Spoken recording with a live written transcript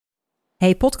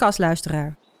Hey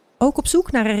podcastluisteraar, ook op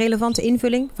zoek naar een relevante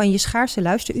invulling van je schaarse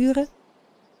luisteruren?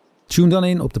 Tune dan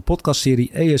in op de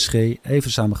podcastserie ESG,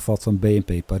 even samengevat van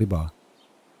BNP Paribas.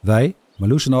 Wij,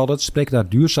 Marloes en Aldert, spreken daar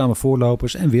duurzame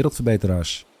voorlopers en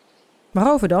wereldverbeteraars.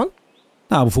 Waarover dan?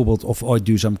 Nou, bijvoorbeeld of we ooit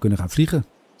duurzaam kunnen gaan vliegen.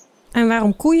 En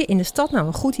waarom koeien in de stad nou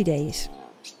een goed idee is?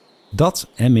 Dat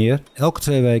en meer elke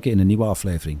 2 weken in een nieuwe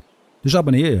aflevering. Dus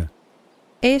abonneer je.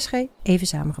 ESG, even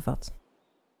samengevat.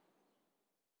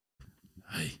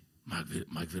 Hey,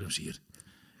 Mark Willems hier.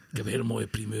 Ik heb een hele mooie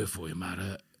primeur voor je, maar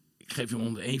ik geef je hem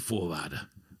onder 1 voorwaarde.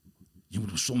 Je moet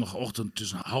hem zondagochtend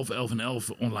tussen 10:30 en 11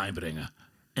 online brengen.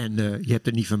 En je hebt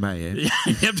het niet van mij, hè? Ja,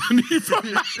 je hebt het niet van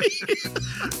mij.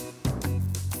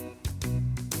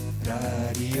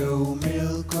 Radio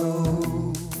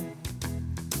Milko.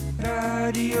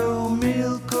 Radio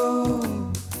Milko.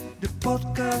 De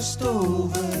podcast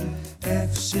over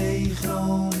FC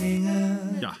Groningen.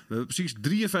 Ja, we hebben precies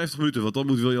 53 minuten, want dan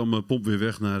moet William Pomp weer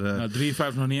weg naar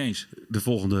 53 nog niet eens. de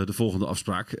volgende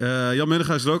afspraak. Jan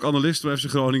Mennega is er ook, analist van FC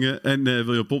Groningen. En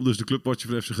William Pomp, dus de clubwatcher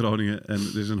van FC Groningen. En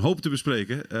er is een hoop te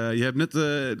bespreken. Je hebt net,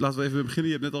 laten we even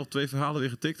beginnen, je hebt net al 2 verhalen weer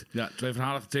getikt. Ja, 2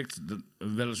 verhalen getikt.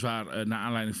 Weliswaar naar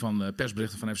aanleiding van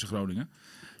persberichten van FC Groningen.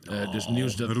 Dus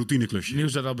nieuws dat, een routineklusje.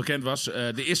 Nieuws dat al bekend was.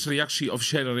 De eerste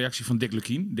officiële reactie van Dick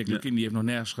Lukien. Dick Lukien die heeft nog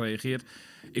nergens gereageerd.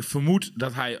 Ik vermoed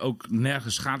dat hij ook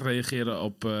nergens gaat reageren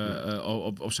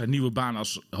op zijn nieuwe baan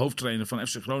als hoofdtrainer van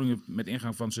FC Groningen met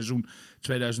ingang van het seizoen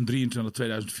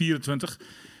 2023-2024.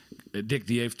 Dick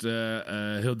die heeft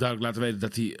heel duidelijk laten weten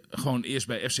dat hij gewoon eerst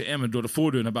bij FC Emmen door de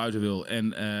voordeur naar buiten wil.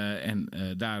 En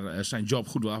daar zijn job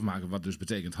goed wil afmaken, wat dus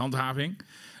betekent handhaving.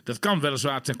 Dat kan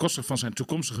weliswaar ten koste van zijn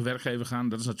toekomstige werkgever gaan.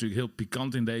 Dat is natuurlijk heel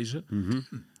pikant in deze. Mm-hmm.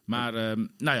 Maar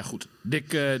nou ja, goed.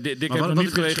 Dick heeft nog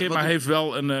niet gereageerd, maar heeft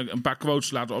wel een paar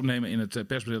quotes laten opnemen in het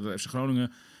persbericht dat FC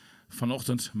Groningen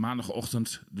vanochtend,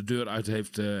 maandagochtend, de deur uit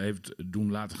heeft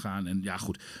doen laten gaan. En ja,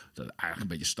 goed, dat is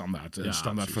eigenlijk een beetje standaard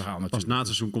verhaal natuurlijk. Pas na het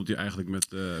seizoen komt hij eigenlijk met...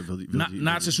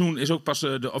 Na het seizoen is ook pas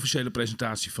de officiële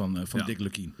presentatie van Dick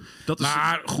Lukien.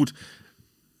 Maar goed,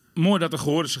 mooi dat er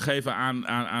gehoor is gegeven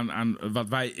aan wat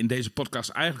wij in deze podcast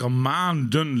eigenlijk al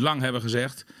maandenlang hebben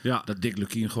gezegd. Ja. Dat Dick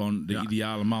Lukien gewoon de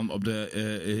ideale man op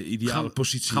de ideale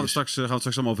positie gaan is. Gaan we het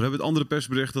straks allemaal over hebben. Het andere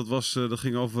persbericht dat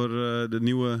ging over de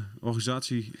nieuwe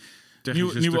organisatie.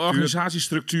 Nieuwe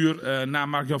organisatiestructuur. Na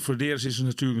Mark-Jan Flederis is er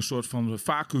natuurlijk een soort van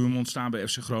vacuüm ontstaan bij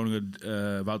FC Groningen.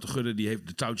 Wouter Gudde die heeft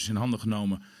de touwtjes in handen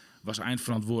genomen. Was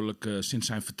eindverantwoordelijk sinds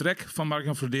zijn vertrek van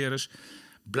Mark-Jan Flederis.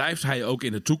 Blijft hij ook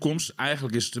in de toekomst?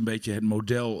 Eigenlijk is het een beetje het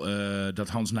model dat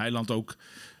Hans Nijland ook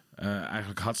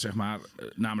eigenlijk had, zeg maar.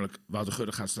 Namelijk, Wouter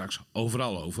Gudde gaat straks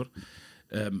overal over.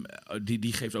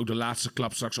 Die geeft ook de laatste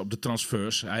klap straks op de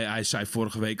transfers. Hij zei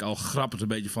vorige week al grappend een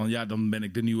beetje van... ja, dan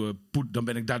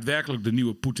ben ik daadwerkelijk de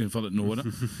nieuwe Poetin van het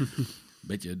noorden.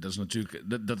 Beetje, dat is natuurlijk...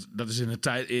 Dat is in het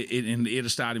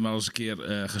eerder stadium al eens een keer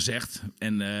gezegd.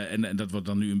 En dat wordt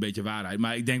dan nu een beetje waarheid.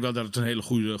 Maar ik denk wel dat het een hele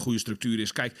goede structuur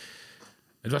is. Kijk...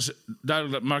 Het was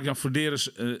duidelijk dat Mark-Jan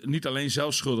Flederis niet alleen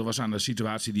zelf schuldig was aan de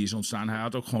situatie die is ontstaan. Hij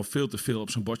had ook gewoon veel te veel op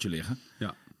zijn bordje liggen.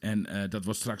 Ja. En dat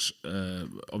wordt straks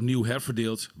opnieuw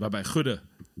herverdeeld. Waarbij Gudde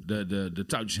de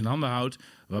touwtjes in handen houdt.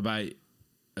 Waarbij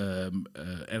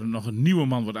er nog een nieuwe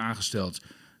man wordt aangesteld.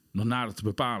 Nog nader te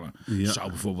bepalen. Ja. Zou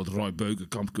bijvoorbeeld Roy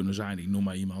Beukenkamp kunnen zijn. Ik noem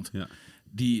maar iemand. Ja.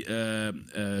 Die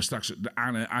straks de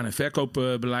aan- en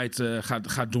verkoopbeleid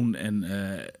gaat doen.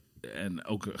 En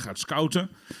ook gaat scouten.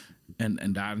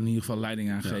 En daar in ieder geval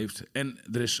leiding aan geeft. En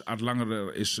er is Art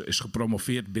Langer is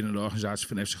gepromoveerd binnen de organisatie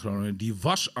van FC Groningen. Die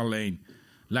was alleen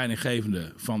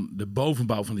leidinggevende van de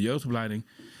bovenbouw van de jeugdopleiding.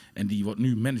 En die wordt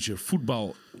nu manager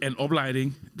voetbal en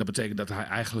opleiding. Dat betekent dat hij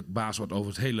eigenlijk baas wordt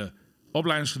over het hele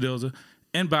opleidingsgedeelte.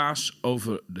 En baas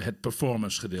over het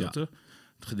performance gedeelte. Ja.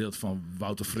 Het gedeelte van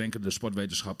Wouter Frenke, de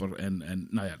sportwetenschapper. En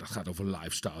nou ja, dat gaat over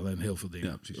lifestyle en heel veel dingen.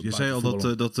 Ja, precies. Je zei al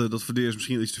dat Flederis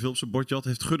misschien iets te veel op zijn bordje had.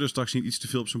 Heeft Gudde straks niet iets te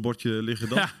veel op zijn bordje liggen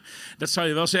dan? Ja, dat zou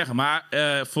je wel zeggen. Maar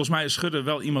volgens mij is Gudde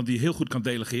wel iemand die heel goed kan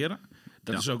delegeren.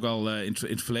 Dat is ook al in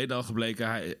het verleden al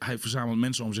gebleken. Hij verzamelt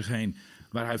mensen om zich heen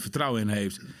waar hij vertrouwen in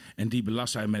heeft. En die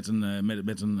belast hij met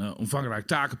een omvangrijk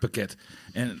takenpakket.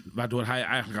 En waardoor hij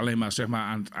eigenlijk alleen maar, zeg maar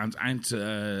aan het eind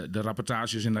de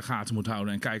rapportages in de gaten moet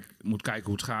houden. En moet kijken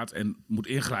hoe het gaat. En moet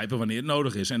ingrijpen wanneer het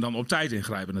nodig is. En dan op tijd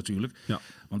ingrijpen natuurlijk. Ja.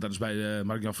 Want dat is bij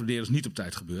Mark-Jan Flederis niet op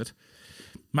tijd gebeurd.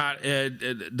 Maar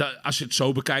als je het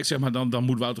zo bekijkt, zeg maar, dan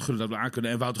moet Wouter Gudde dat wel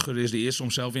aankunnen. En Wouter Gudde is de eerste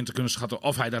om zelf in te kunnen schatten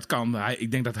of hij dat kan.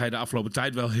 Ik denk dat hij de afgelopen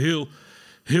tijd wel heel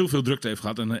veel drukte heeft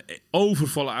gehad. En een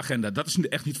overvolle agenda. Dat is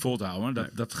echt niet vol te houden.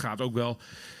 Dat gaat ook wel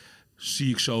zie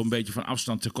ik zo een beetje van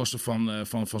afstand ten koste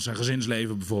van zijn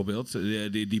gezinsleven bijvoorbeeld.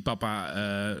 Die papa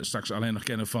straks alleen nog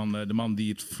kennen van de man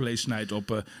die het vlees snijdt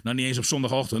op... niet eens op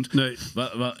zondagochtend. Nee.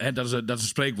 Dat is een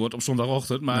spreekwoord, op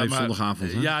zondagochtend. Maar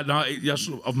zondagavond.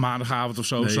 Of maandagavond of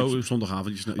zo. Nee, zo. op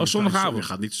zondagavond. Zondagavond. Je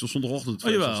gaat niet op zondagochtend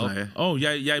snijden.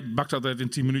 Jij bakt altijd in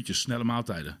 10 minuutjes, snelle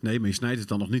maaltijden. Nee, maar je snijdt het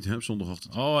dan nog niet op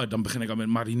zondagochtend. Dan begin ik al met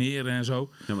marineren en zo.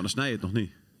 Ja, maar dan snij je het nog niet.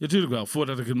 Ja, natuurlijk wel.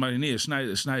 Voordat ik het marineer,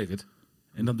 snij ik het.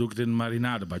 En dan doe ik het in een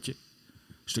marinadebadje.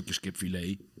 Stukjes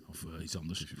kipfilet of iets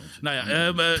anders. Nou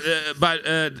ja,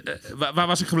 waar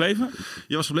was ik gebleven?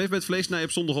 Je was gebleven bij het vlees snijden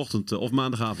op zondagochtend of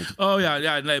maandagavond. Oh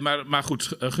ja, nee, maar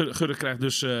goed. Gudde krijgt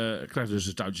dus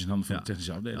de touwtjes in handen van de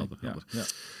technische afdeling. Helder.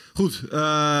 Goed,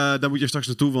 daar moet je straks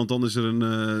naartoe, want dan is er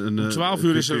een 12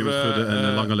 uur is er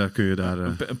en Langeleg kun je daar...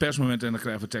 een persmoment en dan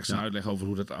krijgen we tekst en uitleg over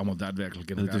hoe dat allemaal daadwerkelijk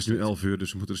in elkaar zit. Het is nu 11 uur,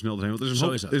 dus we moeten er snel doorheen.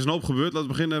 Want er is een hoop gebeurd. Laten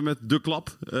we beginnen met de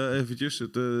klap. Eventjes,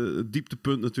 het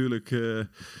dieptepunt natuurlijk...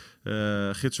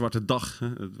 Gitzwarte dag.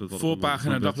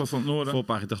 Voorpagina Dagblad van het Noorden.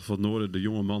 Voorpagina Dagblad van het Noorden. De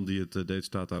jonge man die het deed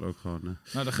staat daar ook gewoon...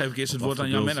 Nou, dan geef ik eerst het woord aan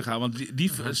Jan Menega. Want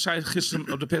die zei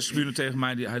gisteren op de perstribune tegen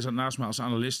mij... Hij zat naast me als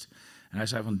analist... En hij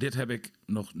zei van, dit heb ik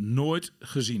nog nooit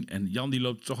gezien. En Jan die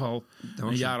loopt toch al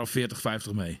een jaar of 40,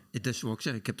 50 mee. Dat is wat ik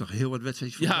zeg. Ik heb toch heel wat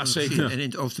wedstrijdjes van zeker. gezien. En in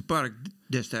het Oosterpark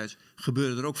destijds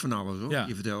gebeurde er ook van alles. Hoor. Ja.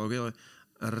 Je vertelt ook heel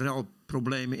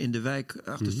relproblemen in de wijk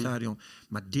achter het stadion.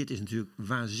 Maar dit is natuurlijk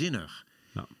waanzinnig.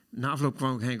 Ja. Na afloop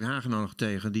kwam ik Henk Hagen nog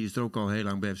tegen. Die is er ook al heel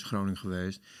lang bij FC Groningen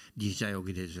geweest. Die zei ook,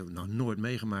 dit is ook nog nooit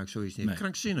meegemaakt. Zoiets niet. Nee.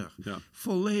 Krankzinnig. Ja.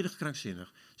 Volledig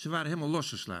krankzinnig. Ze waren helemaal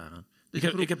losgeslagen. Het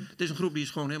is een groep die is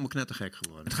gewoon helemaal knettergek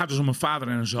geworden. Het gaat dus om een vader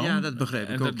en een zoon. Ja, dat begreep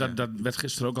ik ook. Dat werd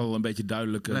gisteren ook al een beetje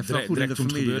duidelijk. Blijft wel goed in de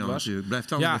familie dan natuurlijk. Blijft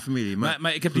dan in de familie.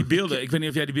 Maar ik heb die beelden. Ik weet niet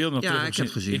of jij die beelden nog terug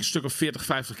hebt gezien. Een stuk of 40,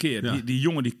 50 keer. Ja. Die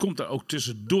jongen die komt daar ook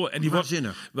tussendoor. En die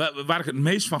waanzinnig. Waar ik het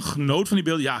meest van genoot van die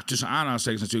beelden. Ja, tussen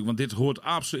aanhalingstekens natuurlijk. Want dit hoort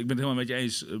absoluut. Ik ben het helemaal met je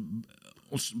eens.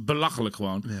 Belachelijk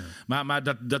gewoon. Ja. Maar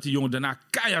dat die jongen daarna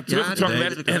keihard teruggetrokken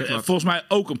werd. En volgens mij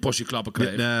ook een portie klappen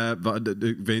kreeg.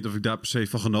 Ik weet niet of ik daar per se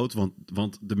van genoot.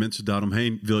 Want de mensen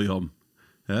daaromheen, William...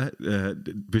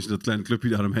 dat kleine clubje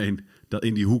daaromheen...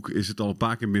 in die hoek is het al een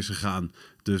paar keer misgegaan.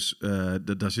 Dus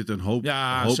daar zit een hoop...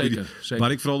 Zeker.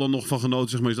 Waar ik vooral dan nog van genoot,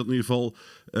 zeg maar, is dat in ieder geval...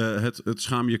 het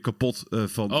schaam je kapot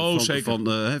van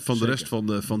de rest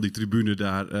van die tribune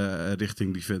daar...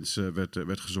 richting die fans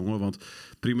werd gezongen. Want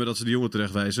prima dat ze die jongen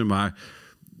terechtwijzen, maar...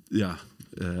 Ja...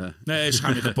 nee,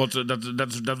 schaam je kapot.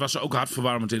 Dat was ook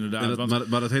hartverwarmend inderdaad.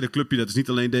 Maar dat hele clubje, dat is niet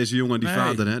alleen deze jongen en die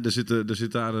vader. Hè? Er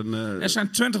zit daar een... Er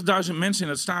zijn 20 20.000 mensen in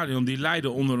het stadion die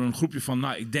lijden onder een groepje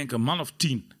van, ik denk een man of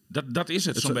 10. Dat is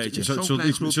het zo'n beetje.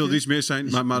 Het zullen iets meer zijn,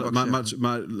 maar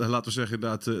laten we zeggen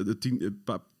inderdaad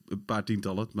een paar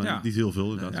tientallen. Maar niet heel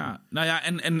veel inderdaad. Ja. Nou ja,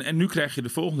 en nu krijg je de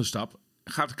volgende stap.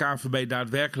 Gaat de KNVB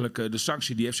daadwerkelijk de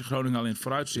sanctie die FC Groningen al in het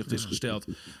vooruitzicht is gesteld,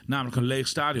 namelijk een leeg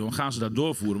stadion, gaan ze dat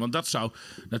doorvoeren? Want dat zou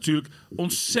natuurlijk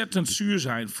ontzettend zuur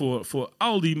zijn voor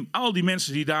al die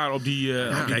mensen die daar op die...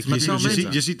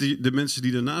 je ziet de mensen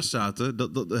die ernaast zaten,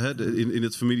 in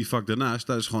het familievak daarnaast,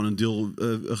 daar is gewoon een deel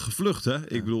gevlucht. Hè? Ja.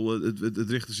 Ik bedoel, het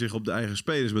richtte zich op de eigen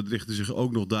spelers, maar het richtte zich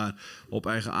ook nog daar op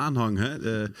eigen aanhang.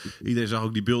 Hè? Iedereen zag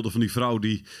ook die beelden van die vrouw,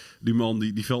 die man,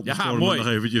 die veldbestormer nog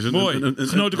eventjes. Mooi,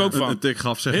 genoot ik ook van. Een tik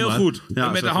gaf, zeg heel maar. goed.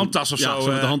 Met de handtas of zo.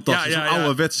 Met de handtas. Zo'n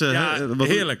ouderwetse...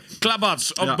 heerlijk.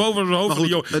 Klabats. Boven het hoofd van de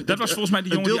jongen. Dat was volgens mij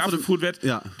die jongen die afgevoerd werd.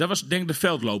 Ja. Dat was denk ik de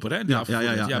veldloper. Hè?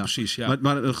 Ja, precies. Ja.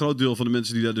 Maar een groot deel van de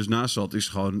mensen die daar dus naast zat...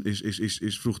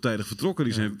 is vroegtijdig vertrokken.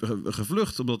 Die zijn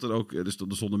gevlucht. Omdat er ook... Er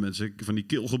stonden mensen van die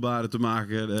keelgebaren te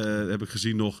maken. Heb ik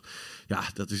gezien nog. Ja,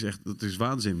 dat is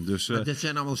waanzin. Dus, dit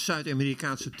zijn allemaal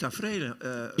Zuid-Amerikaanse tafereelen.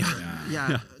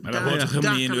 Maar dat hoort toch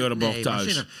helemaal niet in de Euroborg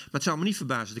thuis. Maar het zou me niet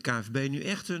verbazen de KNVB nu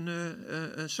echt een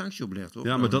sanctie oplegt. Hoor.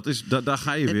 Ja, maar daar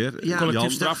ga je weer.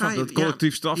 Collectief straffen.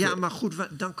 Collectief straffen. Ja, maar goed,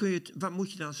 dan kun je wat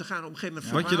moet je dan? Ze gaan op een gegeven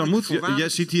moment... Wat je dan moet...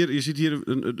 Je ziet hier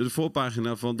de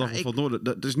voorpagina van Dag van het Noorden.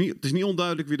 Het is niet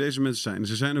onduidelijk wie deze mensen zijn.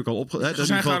 Ze zijn ook al opgehaald. Ze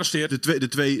zijn gearresteerd. De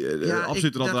twee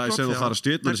absolute raddraaiers zijn al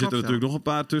gearresteerd. Maar er zitten natuurlijk nog een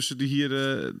paar tussen die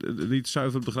hier niet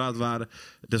zuiver op de graad waren.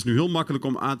 Dat is nu heel makkelijk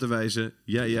om aan te wijzen.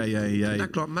 Jij. Dat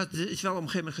klopt, maar het is wel op een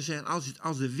gegeven moment gezegd...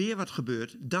 als er weer wat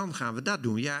gebeurt, dan gaan we dat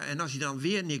doen. Ja, en als je dan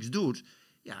weer niks doet...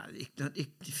 Ja, ik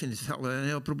vind het wel een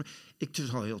heel probleem. Het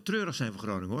zal heel treurig zijn voor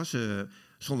Groningen, hoor.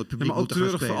 zonder publiek maar ook moeten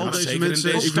gaan treurig voor spelen. al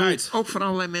deze mensen. Ook voor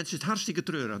allerlei mensen is het hartstikke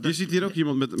treurig. Je ziet hier ook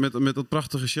iemand met dat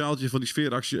prachtige sjaaltje van die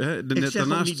sfeeractie. Hè, net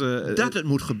daarnaast. Niet dat het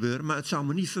moet gebeuren, maar het zou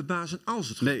me niet verbazen als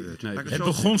het gebeurt. Nee, het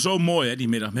begon zo mooi, hè, die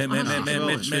middag.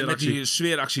 Met die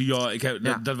sfeeractie. Joh,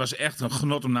 dat was echt een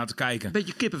genot om naar te kijken.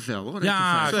 Beetje kippenvel, hoor.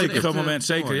 Ja, kippenvel moment,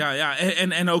 zeker. Ja.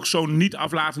 En ook zo'n niet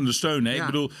aflatende steun. Hè. Ja. Ik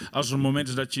bedoel, als er een moment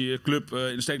is dat je je club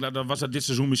in de steek laat, dan was dat dit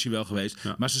seizoen misschien wel geweest.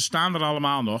 Ja. Maar ze staan er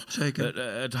allemaal nog. Zeker.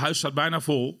 Het huis staat bijna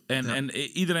vol. En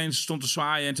iedereen stond te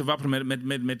zwaaien en te wapperen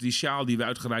met die sjaal die weer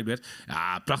uitgereikt werd.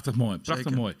 Ja, prachtig mooi.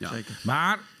 Prachtig mooi. Ja.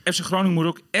 Maar FC Groningen moet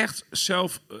ook echt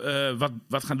zelf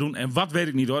wat gaan doen. En wat weet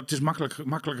ik niet, hoor. Het is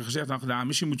makkelijker gezegd dan gedaan.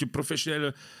 Misschien moet je een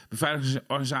professionele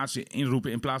beveiligingsorganisatie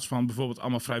inroepen in plaats van bijvoorbeeld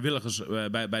allemaal vrijwilligers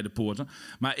bij de poorten.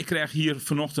 Maar ik kreeg hier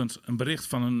vanochtend een bericht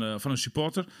van een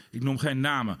supporter. Ik noem geen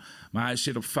namen, maar hij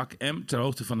zit op vak M, ter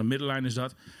hoogte van de middenlijn is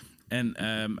dat. En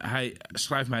hij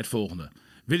schrijft mij het volgende.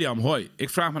 William, hoi. Ik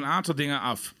vraag me een aantal dingen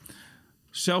af.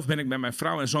 Zelf ben ik met mijn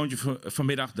vrouw en zoontje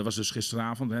vanmiddag, dat was dus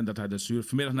gisteravond, hè, dat hij dat stuurde,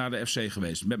 vanmiddag naar de FC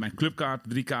geweest. Met mijn clubkaart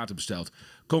 3 kaarten besteld.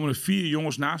 Komen er 4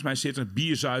 jongens naast mij zitten,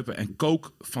 bier zuipen en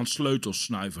kook van sleutels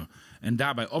snuiven. En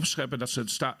daarbij opscheppen dat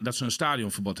ze een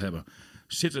stadionverbod hebben.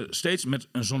 Zitten steeds met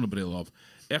een zonnebril op.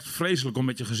 Echt vreselijk om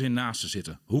met je gezin naast te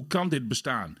zitten. Hoe kan dit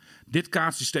bestaan? Dit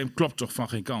kaartsysteem klopt toch van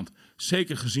geen kant.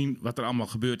 Zeker gezien wat er allemaal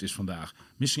gebeurd is vandaag.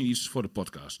 Misschien iets voor de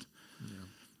podcast.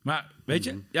 Maar weet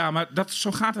je, maar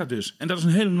zo gaat dat dus. En dat is een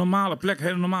hele normale plek, een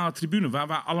hele normale tribune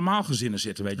waar allemaal gezinnen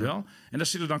zitten, weet je wel. En daar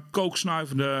zitten dan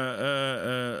kooksnuivende,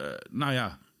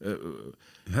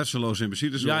 hersenloos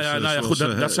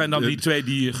imbecielen. Dat zijn dan die twee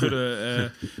die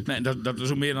gudden. Nee, dat is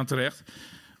ook meer dan terecht.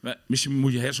 Maar misschien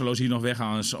moet je hersenloos hier nog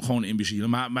weghalen, gewoon imbecielen.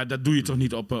 Maar dat doe je toch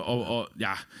niet op.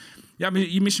 Ja,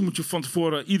 misschien moet je van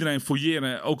tevoren iedereen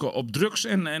fouilleren, ook op drugs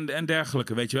en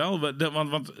dergelijke, weet je wel.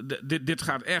 Want dit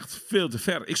gaat echt veel te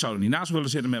ver. Ik zou er niet naast willen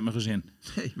zitten met mijn gezin.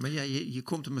 Nee, maar je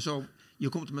komt er maar zo... Je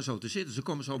komt er maar zo te zitten. Ze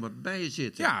komen zomaar bij je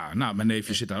zitten. Ja, nou, mijn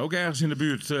neefje zit daar ook ergens in de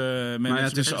buurt.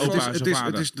 Het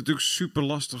is natuurlijk super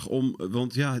lastig om...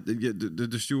 Want ja,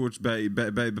 de stewards bij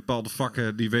bepaalde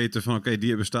vakken die weten van... Oké, die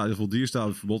hebben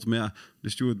stadionverbod. Maar ja, de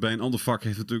steward bij een ander vak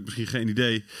heeft natuurlijk misschien geen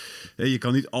idee. Je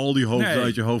kan niet al die hoofden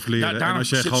uit je hoofd leren. En als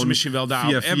je gewoon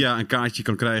via een kaartje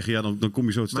kan krijgen... Ja, dan kom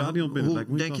je zo het stadion binnen.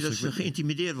 Hoe denk je dat ze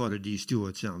geïntimideerd worden, die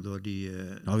stewards dan, door die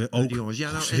jongens?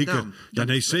 Ja, nou, zeker. Ja,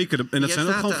 nee, zeker. En dat zijn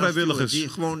ook gewoon vrijwilligers. Die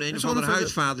gewoon een of andere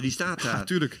huisvader, die staat daar. Ja,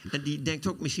 tuurlijk. En die denkt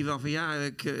ook misschien wel van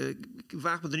ik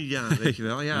waag me er niet aan, weet je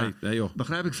wel. Ja, nee, joh.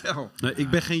 Begrijp ik wel. Nee, ik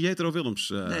ben geen Jetro Willems.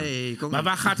 Nee, maar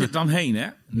waar gaat dit dan heen, hè?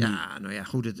 Ja, nou ja,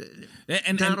 goed.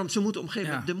 Daarom, ze moeten op een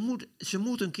gegeven moment... Ze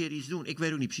moeten een keer iets doen. Ik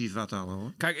weet ook niet precies wat al,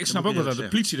 hoor. Kijk, ik snap ook wel dat de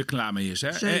politie er klaar mee is, hè?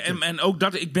 En ook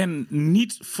dat, ik ben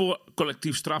niet voor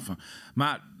collectief straffen.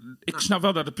 Maar... Ik snap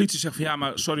wel dat de politie zegt van ja,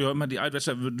 maar sorry hoor, maar die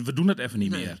uitwedstrijd, we doen het even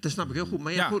niet meer. Dat snap ik heel goed.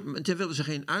 Maar goed, dan willen ze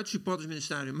geen uitsupporters meer in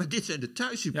het stadion. Maar dit zijn de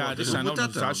thuissupporters. Ja, dit zijn ook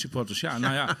de thuissupporters. Ja,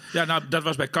 nou, dat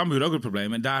was bij Cambuur ook het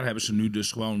probleem. En daar hebben ze nu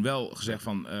dus gewoon wel gezegd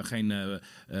van geen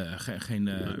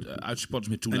uitsupporters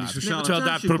meer toelaten. Terwijl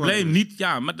daar het probleem niet,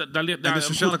 maar daar ligt... de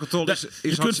sociale controle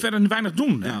je kunt verder weinig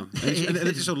doen. Ja. En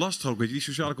het is zo lastig ook, weet je, die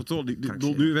sociale controle.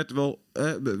 Nu werd wel,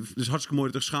 dus hartstikke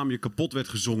mooi dat er schaam je kapot werd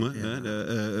gezongen.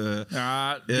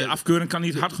 Die afkeuring kan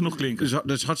niet hard genoeg klinken. Dus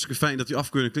dat is hartstikke fijn dat die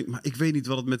afkeuring klinkt. Maar ik weet niet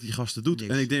wat het met die gasten doet.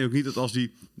 Niks. En ik denk ook niet dat als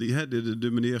de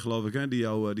meneer, geloof ik, die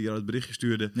jou het berichtje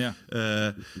stuurde...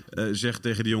 zegt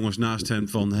tegen de jongens naast hem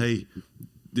van... Hey,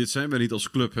 dit zijn wij niet als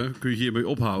club, hè? Kun je hiermee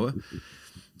ophouden?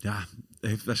 Ja,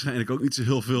 heeft waarschijnlijk ook niet zo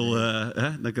heel veel...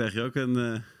 Dan krijg je ook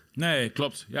een... Nee,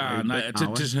 klopt. Ja,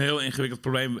 het is een heel ingewikkeld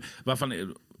probleem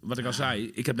waarvan... Wat ik al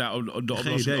zei, ik heb daar de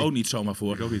oplossing ook niet zomaar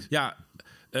voor. Ik ook niet. Ja...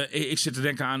 ik zit te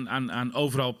denken aan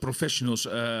overal professionals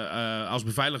als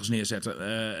beveiligers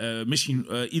neerzetten. Misschien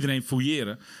iedereen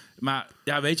fouilleren. Maar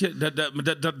ja, weet je,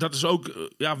 dat is ook...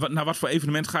 naar wat voor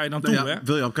evenement ga je dan toe, hè?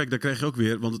 William, kijk, daar krijg je ook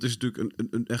weer... Want het is natuurlijk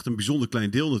echt een bijzonder klein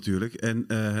deel natuurlijk. En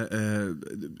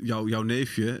jouw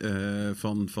neefje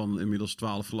van inmiddels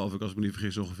 12, geloof ik, als ik me niet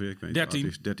vergis ongeveer. Ik weet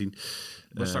 13. 13.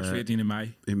 Was straks 14 in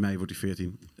mei. In mei wordt hij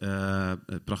 14.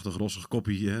 Prachtig rossig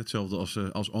koppie,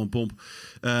 hetzelfde als Oom Pomp.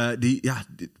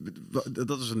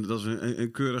 Dat is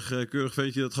een keurig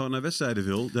ventje dat gewoon naar wedstrijden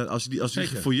wil. Als hij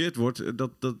gefouilleerd wordt,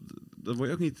 daar word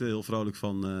je ook niet heel vrolijk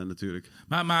van natuurlijk.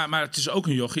 Maar het is ook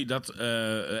een jochie dat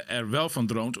er wel van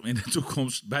droomt om in de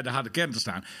toekomst bij de harde kern te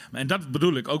staan. En dat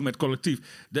bedoel ik ook met collectief.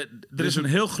 Er is een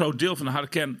heel groot deel van de harde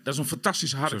kern. Dat is een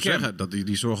fantastische harde kern. Zeggen, dat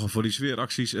die zorgen voor die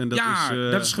sfeeracties. En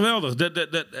dat is geweldig.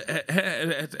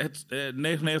 Het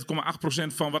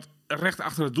 99,8% van wat recht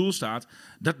achter het doel staat,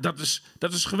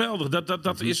 dat is geweldig.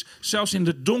 Dat is zelfs in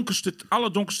de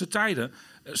allerdonkerste tijden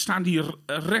staan die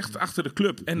recht achter de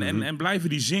club. En blijven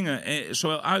die zingen,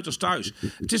 zowel uit als thuis.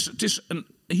 Het is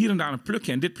hier en daar een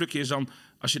plukje. En dit plukje is dan,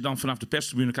 als je dan vanaf de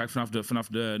perstribune kijkt, vanaf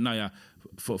de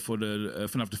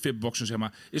VIP-boxen, zeg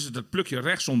maar, is het plukje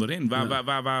rechts onderin,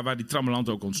 waar die trammeland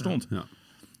ook ontstond.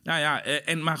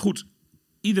 Maar goed,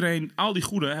 al die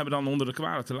goeden hebben dan onder de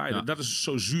kwade te lijden. Ja. Dat is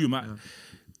zo zuur, maar... Ja.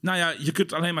 Nou ja, je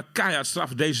kunt alleen maar keihard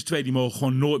straffen. Deze 2 die mogen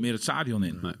gewoon nooit meer het stadion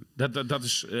in. Nee. Dat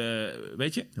is,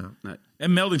 weet je? Ja. Nee.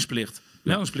 En meldingsplicht.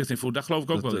 Meldingsplicht invoeren, daar geloof ik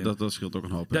ook wel in. Dat scheelt ook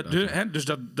een hoop. Dus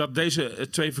dat deze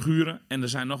 2 figuren, en er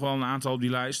zijn nog wel een aantal op die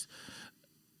lijst...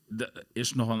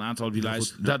 is nog wel een aantal op die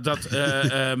lijst.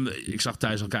 Ik zag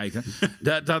Thijs al kijken.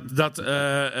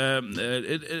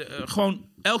 Gewoon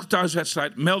elke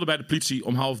thuiswedstrijd melden bij de politie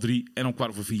om 2:30 en om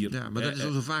 4:15. Ja, maar dat is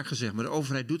al zo vaak gezegd. Maar de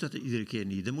overheid doet dat iedere keer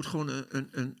niet. Er moet gewoon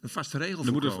een vaste regel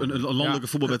voor komen. Er moet een landelijke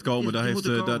voetbalwet komen.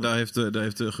 Daar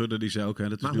heeft Gudde, die zei ook... Hè,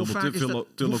 dat is nu te lokaal.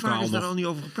 Hoe vaak is daar al niet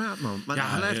over gepraat, man? Maar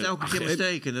dat blijft elke keer maar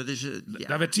steken. Dat is,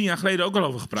 daar werd 10 jaar geleden ook al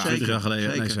over gepraat. 20 jaar geleden,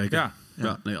 zeker. Nee, zeker.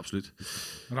 Ja, nee, absoluut.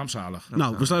 Rampzalig.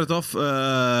 Nou, we sluiten het af.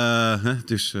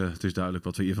 Het is duidelijk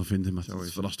wat we hiervan vinden, maar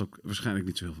het verrast ook waarschijnlijk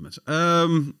niet zo heel veel mensen.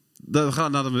 We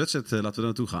gaan naar de wedstrijd, laten we daar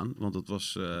naartoe gaan. Want het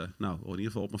was in ieder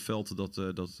geval op een veld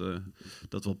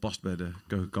dat wel past bij de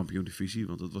keukenkampioen-divisie.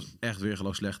 Want het was echt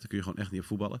weergeloos slecht. Daar kun je gewoon echt niet op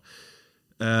voetballen.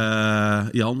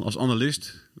 Jan, als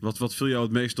analist, wat viel jou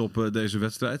het meest op deze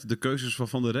wedstrijd? De keuzes van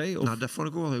Van der Rey? Of? Nou, dat vond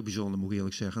ik ook wel heel bijzonder, moet ik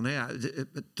eerlijk zeggen. Nou ja,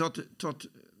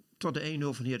 tot de 1-0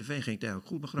 van Heerenveen ging het eigenlijk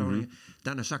goed met Groningen. Mm-hmm.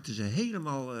 Daarna zakten ze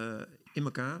helemaal in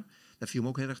elkaar. Dat viel me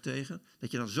ook heel erg tegen.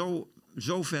 Dat je dan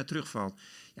zo ver terugvalt.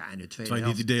 Ja, in de tweede helft...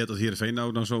 niet het idee had dat Heerenveen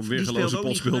nou zo'n weergeloze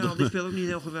pot speelde. Die speelde ook niet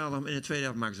heel geweldig. Maar in de tweede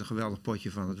helft maakten ze een geweldig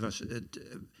potje van.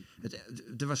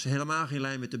 Er was helemaal geen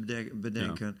lijn met te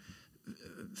bedenken. Ja.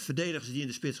 Verdedigers die in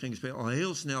de spits gingen spelen al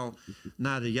heel snel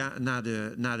na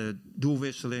de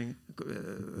doelwisseling.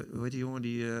 Hoe heet die jongen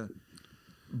die...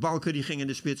 Balken die ging in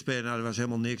de spits spelen. Nou, dat was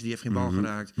helemaal niks. Die heeft geen bal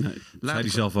geraakt. Nee, zei hij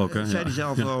zelf ook, hè? Zei hij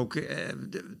zelf ook.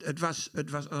 Het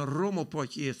was een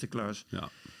rommelpotje eerste klas. Ja.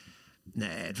 Nee,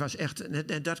 het was echt...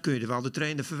 En dat kun je wel de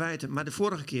trainer verwijten. Maar de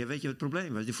vorige keer, weet je wat het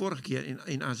probleem was? De vorige keer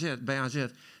bij AZ...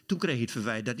 Toen kreeg hij het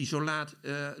verwijt dat hij zo laat...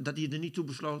 dat hij er niet toe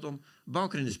besloot om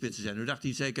Balken in de spits te zijn. Toen dacht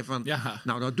hij zeker van... Ja.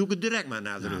 Nou, dan doe ik het direct maar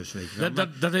na de rust. Weet je wel.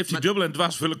 Dat heeft hij dubbel en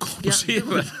dwars willen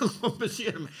compenseren.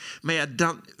 Ja, maar ja,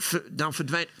 dan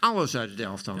verdwijnt alles uit het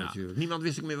elftal natuurlijk. Niemand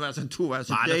wist ook meer waar ze aan toe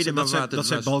waren. Dat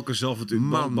zei Balken zelf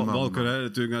natuurlijk. Balken,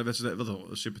 natuurlijk naar de wedstrijd... Wat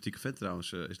een sympathieke vent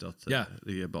trouwens is dat.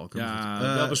 Die Balken.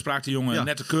 Ja, wel bespraakte jongen.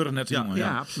 Nette keurig, nette jongen.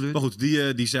 Ja, absoluut. Maar goed,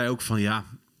 die zei ook van ja,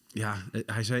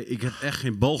 hij zei, ik heb echt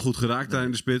geen bal goed geraakt daar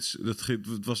in de spits.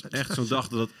 Het was echt zo'n dag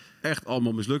dat het echt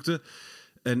allemaal mislukte.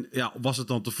 En ja, was het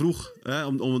dan te vroeg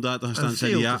om daar te gaan staan?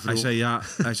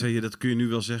 Hij zei, dat kun je nu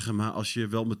wel zeggen, maar als je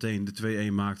wel meteen de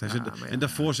 2-1 maakt. En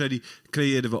daarvoor zei hij,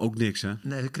 creëerden we ook niks. Hè?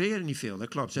 Nee, we creëerden niet veel, dat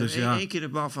klopt. Ze hebben één keer de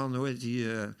bal van, hoe heet die...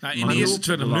 in de eerste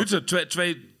 20 minuten,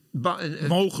 twee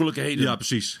mogelijkheden. Ja,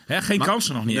 precies. Geen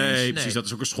kansen nog niet eens. Nee, precies. Dat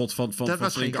is ook een schot van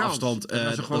flinke afstand.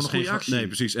 Dat is gewoon een goede actie. Nee,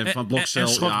 precies. En van Blokcel. En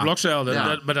schot Blokcel.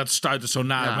 Maar dat stuit het zo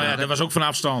naar. Maar dat was ook van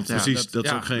afstand. Precies. Dat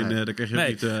is ook geen... Daar kreeg je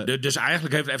niet... Dus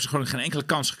eigenlijk heeft FC Groningen geen enkele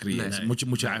kans gecreëerd. Nee.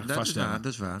 Moet je eigenlijk vaststellen.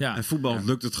 Dat is waar. En voetbal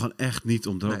lukt het gewoon echt niet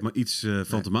om er ook maar iets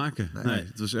van te maken. Nee,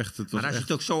 het was echt... Maar als je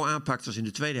het ook zo aanpakt als in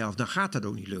de tweede helft, dan gaat dat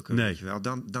ook niet lukken. Weet je wel.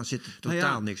 Dan zit er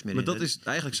totaal niks meer in. Maar dat is...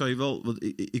 Eigenlijk zou je wel... Want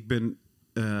ik ben...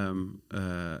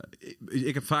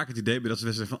 ik heb vaak het idee bij dat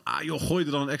ze zeggen van gooi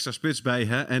er dan een extra spits bij.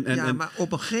 Hè? Maar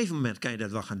op een gegeven moment kan je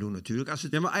dat wel gaan doen natuurlijk. Als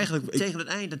het maar eigenlijk, tegen het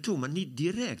einde toe, maar niet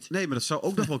direct. Nee, maar dat zou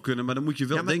ook nog wel kunnen. Maar dan moet je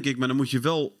wel, denk ik, maar dan moet je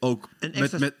wel ook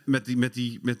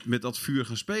met dat vuur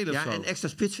gaan spelen. Ja, en extra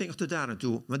spits vind ik tot daar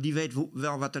naartoe. Want die weet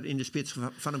wel wat er in de spits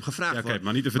van hem gevraagd wordt.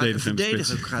 Maar niet de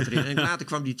verdediger gaat erin. En later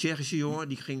kwam die Tsjechische jongen,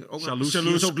 die ging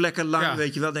ook lekker lang,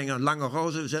 weet je wel. Denk aan lange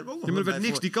gozer. Maar er werd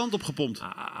niks die kant op gepompt.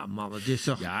 Man, het is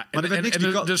toch... Ja, maar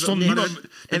er stond niemand...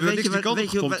 Er werd niks die kant op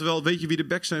gepompt. Terwijl, weet je wie de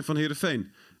backs zijn van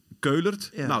Heerenveen?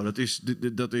 Keulert. Ja. Nou,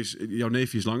 dat is... Jouw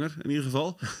neefje is langer, in ieder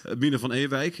geval. Mine van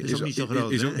Ewijk is ook niet zo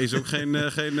groot. Is ook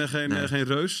geen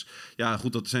reus. Ja,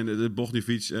 goed, dat zijn de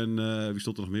Bogniewicz en wie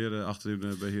stond er nog meer achterin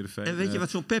bij Heerenveen? En weet je wat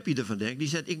zo'n Peppy ervan denkt? Die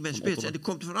zegt, ik ben spits. En er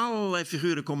komt van allerlei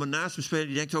figuren komen naast me spelen.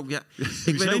 Die denkt ook,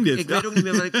 ik weet ook niet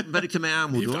meer wat ik ermee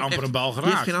aan moet doen. Die heeft amper een bal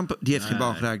geraakt. Die heeft geen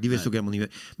bal geraakt. Die wist ook helemaal niet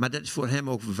meer. Maar dat is voor hem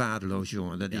ook waardeloos,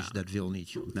 jongen. Dat wil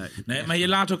niet, joh. Nee, maar je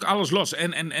laat ook alles los.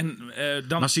 En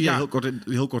dan... Maar zie je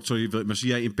heel kort sorry, maar zie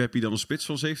jij in Peppi dan een spits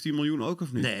van 17 miljoen ook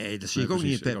of niet? Nee, dat zie ik ook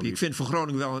niet in Peppi. Ik vind voor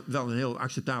Groningen wel een heel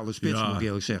acceptabele spits, moet ik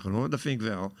eerlijk zeggen, hoor. Dat vind ik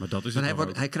wel. Maar dat is hij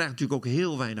krijgt natuurlijk ook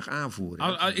heel weinig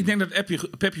aanvoering. Ik denk dat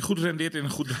Peppi goed rendeert in een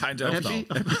goed draaiend elftal.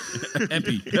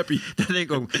 Peppi. Dat denk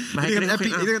ik ook. Maar ik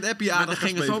denk dat Eppie aardig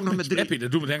ging het ook nog met 3. Peppi,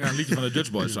 dat doet me denken aan een liedje van de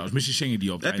Dutch Boys trouwens. Misschien zingen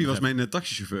die op. Eppie was mijn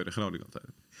taxichauffeur in Groningen altijd.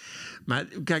 Maar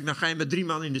kijk, dan ga je met 3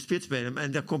 man in de spits spelen.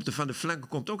 En dan komt er van de flanken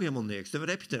komt ook helemaal niks. Dan wat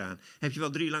heb je eraan? Heb je wel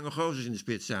 3 lange gozers in de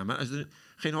spits staan. Maar als er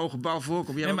geen hoge bal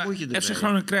voorkomt, wat moet je ermee? FC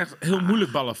Groningen krijgt heel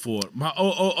moeilijk ballen voor. Maar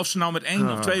of ze nou met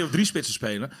 1 of 2 of 3 spitsen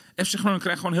spelen. FC Groningen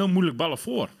krijgt gewoon heel moeilijk ballen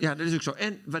voor. Ja, dat is ook zo.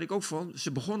 En wat ik ook vond,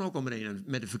 ze begonnen ook met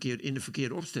in de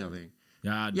verkeerde opstelling.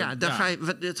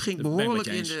 Het ging behoorlijk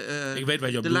in ik weet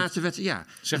wat je de laatste wedstrijd. Ja,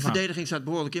 de verdediging zat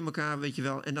behoorlijk in elkaar, weet je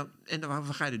wel. En dan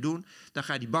wat ga je doen? Dan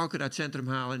ga je die Balker uit het centrum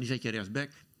halen en die zet je rechtsback.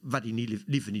 Wat hij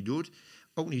liever niet doet.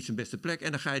 Ook niet zijn beste plek.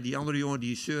 En dan ga je die andere jongen,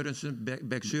 die Sørensen,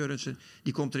 Beck Sørensen,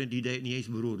 die komt erin, die deed niet eens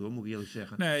beroerd, hoor, moet ik eerlijk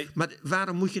zeggen. Nee. Maar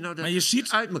waarom moet je nou dat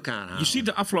uit elkaar halen? Je ziet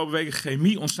de afgelopen weken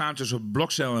chemie ontstaan tussen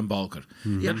Blokcel en Balker.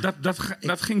 Ja.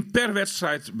 Dat ging per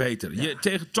wedstrijd beter. Ja.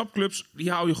 Tegen topclubs,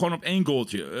 die hou je gewoon op 1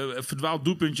 goaltje. Verdwaald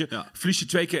doelpuntje, verlies je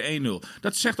 2 keer 1-0.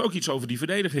 Dat zegt ook iets over die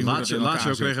verdediging.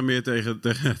 Lazio kreeg er meer tegen.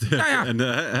 En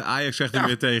Ajax zegt er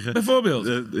meer tegen. Bijvoorbeeld.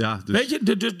 Dus. Weet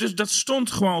je, dus dat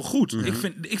stond gewoon goed.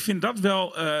 Ik vind dat wel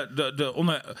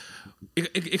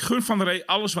ik gun Van der Rey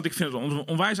alles, want ik vind het een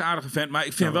onwijs aardige vent. Maar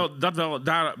ik vind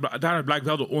daaruit blijkt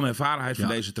wel de onervarenheid van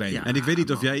deze trainer. En ik weet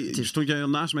niet of stond jij al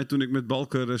naast mij toen ik met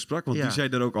Balker sprak? Want die zei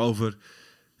daar ook over.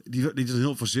 Die is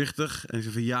heel voorzichtig. En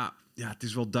die zei van het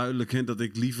is wel duidelijk dat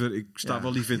ik sta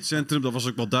wel liever in het centrum. Dat was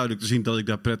ook wel duidelijk te zien dat ik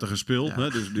daar prettiger speel. Ja. Hè?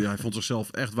 Dus hij vond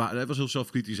zichzelf echt hij was heel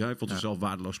zelfkritisch. Hij vond zichzelf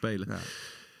waardeloos spelen. Ja.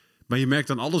 Maar je merkt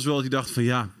dan alles wel dat hij dacht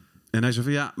van en hij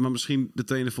zei van maar misschien de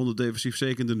trainer vond het defensief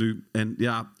zekerder nu. En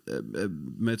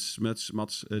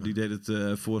Mats, die deed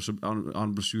het voor zijn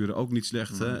armblessure ook niet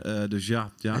slecht. Hè? Dus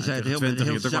hij zei het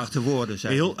heel zachte woorden.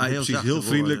 Heel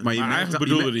vriendelijk. Maar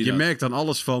je merkt dan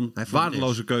alles van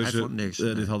waardeloze keuze.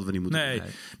 Dit hadden we niet moeten doen.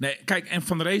 Nee, kijk, en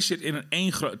Van der Rey zit in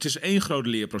het is 1 groot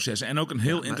leerproces. En ook een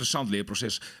heel interessant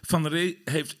leerproces. Van der Rey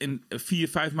heeft in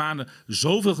 4-5 maanden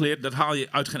zoveel geleerd. Dat haal je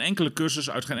uit geen enkele cursus,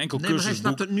 uit geen enkel cursusboek. Maar hij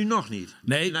snapt het nu nog niet.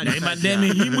 Nee, maar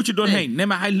hier moet je doorheen. Nee,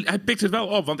 maar hij pikt het wel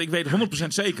op. Want ik weet 100%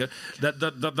 zeker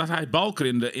dat hij Balker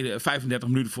in de 35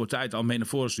 minuten voor tijd al mee naar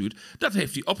voren stuurt. Dat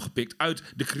heeft hij opgepikt uit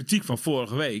de kritiek van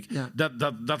vorige week. Ja.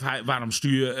 Waarom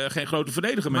stuur je geen grote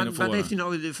verdediger mee naar voren? Maar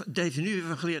heeft hij nu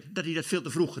geleerd dat hij dat veel te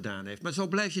vroeg gedaan heeft. Maar zo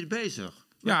blijf je er bezig.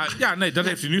 Dat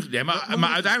heeft hij nu gedaan.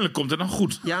 Maar uiteindelijk komt het nog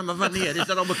goed. Ja, maar wanneer? Is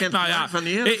dat al bekend?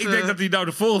 Wanneer? Ik denk dat hij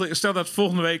nou stel dat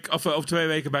volgende week of over 2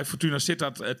 weken bij Fortuna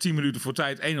Sittard 10 minuten voor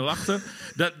tijd 1-0 achter.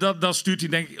 Dan stuurt hij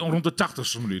denk ik rond de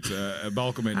 80ste minuut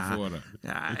Balken mee naar voren.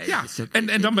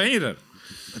 En dan ben je er.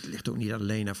 Het ligt ook niet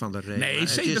alleen aan Van der Rey. Nee,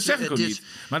 dat zeg ik ook niet.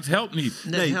 Maar het helpt niet.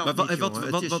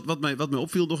 Wat mij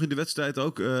opviel nog in de wedstrijd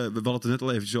ook. We hadden het er net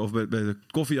al eventjes over bij het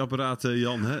koffieapparaat,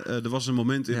 Jan. Hè? Er was een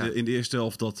moment in de eerste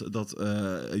helft dat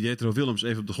Jetro Willems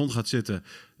even op de grond gaat zitten.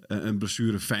 Een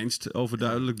blessure feinst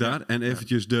overduidelijk daar. En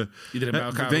eventjes de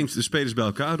spelers bij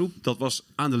elkaar roept. Dat was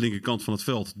aan de linkerkant van het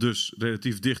veld. Dus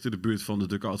relatief dicht in de buurt van de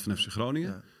dugout van FC Groningen.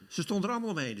 Ja. Ze stonden er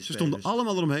allemaal omheen. Ze stonden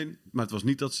allemaal eromheen. Maar het was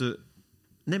niet dat ze...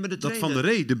 Nee, maar dat Van der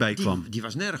Rey erbij kwam. Die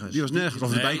was nergens.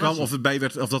 Of erbij kwam, of erbij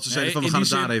werd, of dat ze zeiden van we gaan het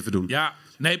daar even doen. Ja,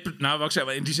 wat ik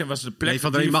zei, in die zin was de plek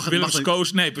van Willems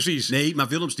koos. Nee, precies. Nee, maar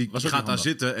Willems die gaat daar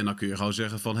zitten en dan kun je gewoon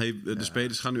zeggen van de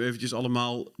spelers gaan nu eventjes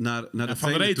allemaal naar de Van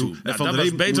der Rey toe. En Van der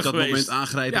Rey moet dat moment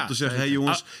aangrijpen om te zeggen,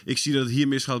 jongens, ik zie dat het hier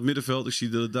misgaat op het middenveld, ik zie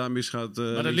dat het daar misgaat.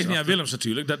 Maar dat ligt niet aan Willems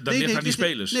natuurlijk, dat ligt aan die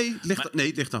spelers. Nee,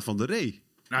 het ligt aan Van der Rey.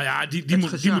 Nou ja, die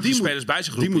moet die spelers bij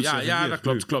zich roepen. Ja,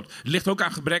 dat klopt. Het ligt ook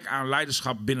aan gebrek aan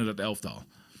leiderschap binnen dat elftal.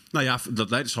 Nou ja, dat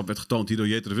leiderschap werd getoond hier door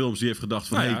Jetro Willems. Die heeft gedacht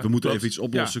van, we moeten even iets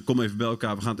oplossen. Ja. Kom even bij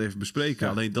elkaar, we gaan het even bespreken.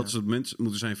 Ja. Alleen dat soort mensen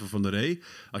moeten zijn van der Rey.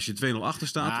 Als je 2-0 achter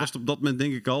staat, was het op dat moment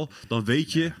denk ik al. Dan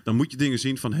weet je, dan moet je dingen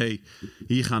zien van...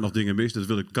 hier gaan nog dingen mis,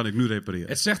 dat kan ik nu repareren.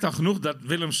 Het zegt al genoeg dat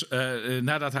Willems,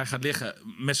 nadat hij gaat liggen...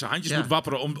 met zijn handjes moet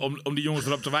wapperen om die jongens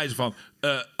erop te wijzen van...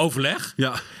 overleg.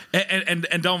 Ja.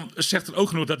 En dan zegt het ook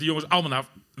genoeg dat die jongens allemaal naar...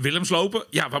 Willems lopen.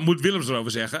 Ja, wat moet Willems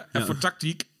erover zeggen? En voor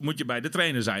tactiek moet je bij de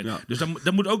trainer zijn. Ja. Dus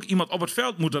dan moet ook iemand op het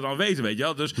veld moet dat dan weten, weet je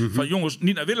wel. Dus van jongens,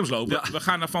 niet naar Willems lopen. Ja. We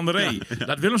gaan naar Van der Rey. Ja.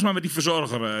 Laat Willems maar met die verzorger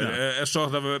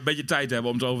zorgen dat we een beetje tijd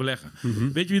hebben om te overleggen.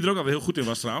 Weet je wie er ook al heel goed in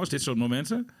was trouwens, dit soort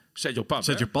momenten? Sergio Pat.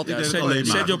 Sergio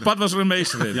Pat was er een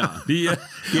meester in. Ja. Die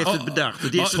heeft het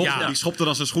bedacht. Die schopte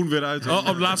dan zijn schoen weer uit.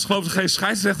 Op laatst geloofde geen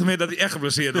scheidsrechter meer dat hij echt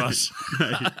geblesseerd was.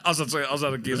 Nee. als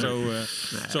dat een keer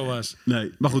zo was.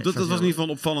 Nee, maar goed, dat was in ieder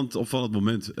geval een opvallend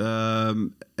moment.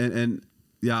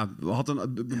 wat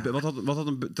had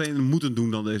een trainer moeten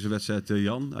doen dan deze wedstrijd,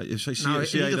 Jan?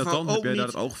 Zie jij dat dan? Heb jij daar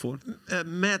het oog voor?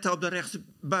 Merten op de rechts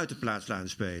buitenplaats laten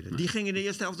spelen. Nee. Die ging in de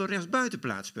eerste helft op de rechts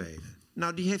buitenplaats spelen.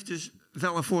 Nou, die heeft dus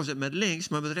wel een voorzet met links,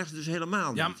 maar met rechts dus helemaal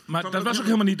niet. Ja, maar dat was ook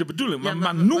helemaal niet de bedoeling. Maar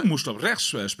Manu moest op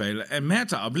rechts spelen en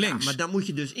Merten op links. Ja, maar dan moet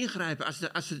je dus ingrijpen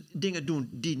als ze dingen doen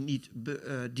die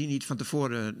niet van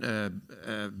tevoren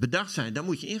bedacht zijn. Dan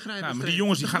moet je ingrijpen. Ja, maar die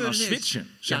jongens die gaan dan switchen.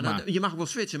 Je mag wel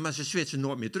switchen, maar ze switchen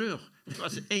nooit meer terug. Het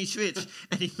was 1 switch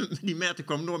en die Merten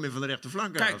kwam nooit meer van de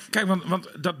rechterflank af. Kijk, want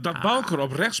dat Balker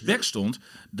op rechtsback stond,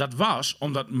 dat was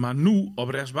omdat Manu op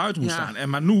rechtsbuiten moest staan. En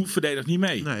Manu verdedigt niet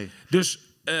mee. Nee. Dus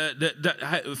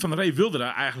Van der Rey wilde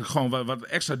daar eigenlijk gewoon wat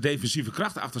extra defensieve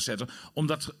krachten achter zetten. Om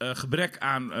dat gebrek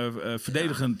aan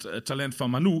verdedigend talent van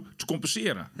Manu te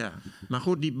compenseren. Ja. Maar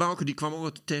goed, die Balken die kwam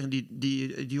ook tegen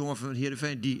die jongen van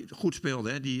Heerenveen die goed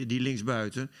speelde, hè, die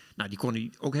linksbuiten. Nou, die kon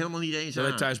hij ook helemaal niet eens aan.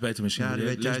 Dat weet Thijs beter misschien.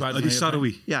 Ja, die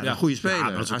Saroui. Ja, een goede speler.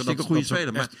 Ja, hartstikke goede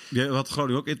speler. Maar je had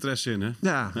Groningen ook interesse in, hè?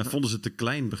 Ja. Vonden ze te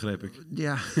klein, begreep ik.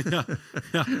 Ja. Ze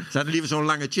hadden liever zo'n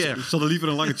lange Tsjech. Ze hadden liever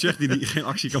een lange Tsjech die geen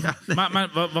actie kan. Ja, nee. Maar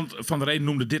want Van der Rey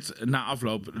noemde dit na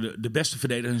afloop de beste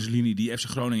verdedigingslinie die FC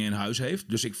Groningen in huis heeft.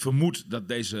 Dus ik vermoed dat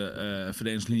deze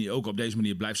verdedigingslinie ook op deze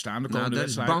manier blijft staan de komende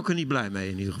wedstrijd. Daar is Balken niet blij mee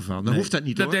in ieder geval. Dan hoeft dat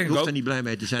niet, hoor. Denk hoeft er niet blij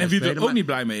mee te zijn. En wie er ook niet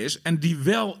blij mee is, en die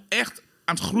wel echt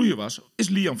aan het groeien was, is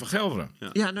Liam van Gelderen.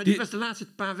 Ja, die was de laatste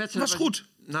paar wedstrijden... Was goed.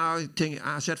 Nou, tegen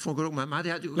AZ vond ik er ook maar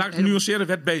die had laat ik nuanceren,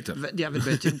 werd beter. Ja, werd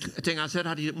beter. Tegen AZ had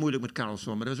hij het moeilijk met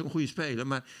Karlsson, maar dat was ook een goede speler.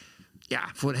 Maar ja,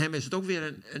 voor hem is het ook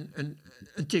weer een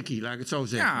tikkie, laat ik het zo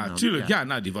zeggen. Ja, tuurlijk. Ja,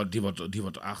 nou, die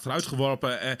wordt achteruit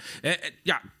geworpen.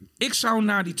 Ik zou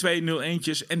na die 2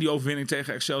 0-1'tjes en die overwinning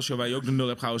tegen Excelsior, waar je ook de 0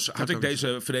 hebt gehouden, had ik deze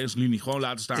verdedigingslinie gewoon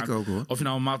laten staan. Ik ook, hoor. Of je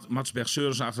nou een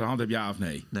Matsberg-Seurens achter de hand hebt, ja of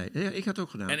nee. Nee, ik had het ook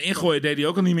gedaan. En ingooien deed hij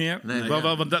ook al niet meer. Nee,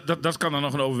 want dat kan dan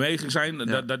nog een overweging zijn.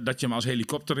 Ja. Dat je hem als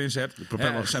helikopter inzet. De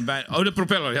propeller. De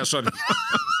propeller, ja, sorry.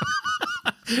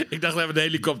 Ik dacht even de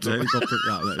helikopter.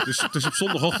 Ja, nee. Dus op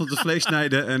zondagochtend het vlees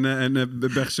snijden en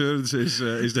Bergseurens is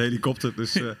de helikopter.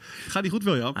 Dus gaat niet goed,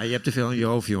 William. Je hebt te veel in je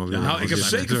hoofd, jongen. Ja, ik heb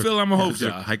zeker veel aan mijn hoofd,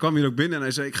 ja. Hij kwam hier ook binnen en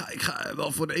hij zei, ik ga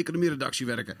wel voor de economieredactie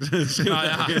werken. Nou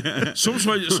ja, soms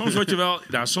word je wel...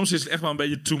 Nou, soms is het echt wel een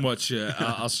beetje too much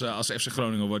als FC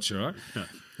Groningen watcher, hoor. Ja.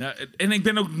 Ja, en ik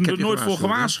ben ook nooit voor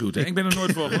gewaarschuwd. Ik ben er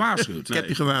nooit voor gewaarschuwd. Ik heb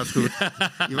je gewaarschuwd.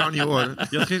 Je wou niet horen.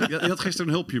 Je had gisteren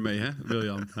een hulpje mee, hè,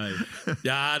 William? Hey.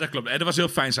 Ja, dat klopt. En dat was heel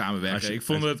fijn samenwerken. Ik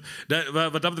vond het...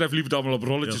 Wat dat betreft liep het allemaal op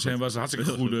rolletjes en was een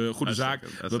hartstikke goede zaak.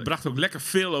 We brachten ook lekker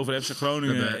veel over FC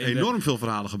Groningen. We hebben enorm veel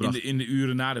verhalen gebracht. In de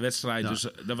uren na de wedstrijd. Ja. Dus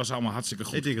dat was allemaal hartstikke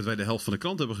goed. Ik denk dat wij de helft van de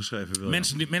krant hebben geschreven,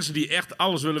 William. Mensen die echt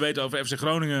alles willen weten over FC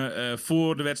Groningen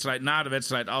voor de wedstrijd, na de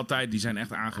wedstrijd, altijd. Die zijn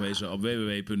echt aangewezen op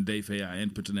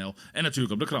www.dvan.nl. En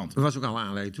natuurlijk op de krant. Er was ook al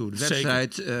aanleiding toe. De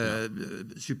wedstrijd,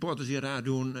 supporters die raar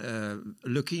doen.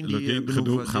 Lukien die benoemd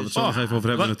wordt. Gaan we het zo nog even over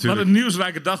hebben natuurlijk. Wat een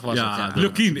nieuwsrijke dag was het.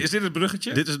 Lukien, is dit het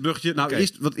bruggetje? Dit is het bruggetje. Nou,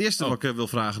 het eerste wat ik wil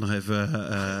vragen nog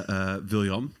even,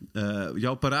 William.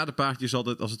 Jouw paradepaardje is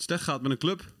altijd, als het slecht gaat met een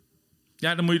club...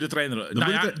 Ja, dan moet je de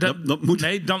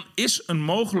trainer... Dan is een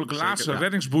mogelijk laatste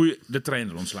reddingsboei de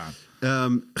trainer ontslaan.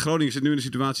 Groningen zit nu in de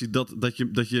situatie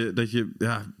dat je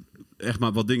echt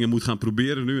maar wat dingen moet gaan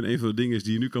proberen nu. En een van de dingen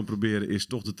die je nu kan proberen is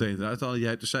toch de trainer eruit halen. Jij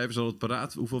hebt de cijfers al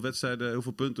paraat. Hoeveel wedstrijden,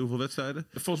 hoeveel punten, hoeveel wedstrijden?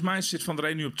 Volgens mij zit Van der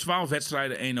Rey nu op 12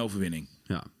 wedstrijden, 1 overwinning.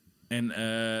 Ja. En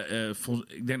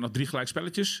ik denk nog 3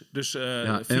 gelijkspelletjes. Dus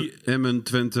Emmen,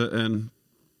 Twente en...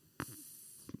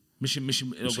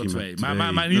 Misschien ook wel 2.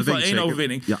 Maar in ieder geval 1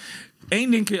 overwinning. Ja.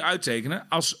 1 ding kun je uittekenen.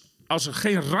 Als er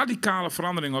geen radicale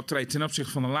verandering optreedt ten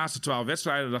opzichte van de laatste 12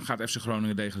 wedstrijden, dan gaat FC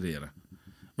Groningen degraderen.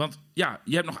 Want ja,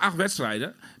 je hebt nog 8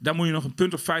 wedstrijden. Daar moet je nog een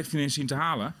punt of 15 in zien te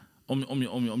halen.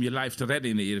 Om je lijf te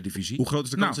redden in de Eredivisie. Hoe groot is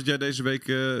de kans dat jij deze week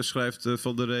schrijft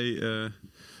Van der Rey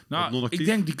ik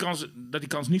denk dat die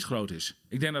kans niet groot is.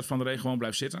 Ik denk dat Van der Rey gewoon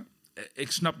blijft zitten.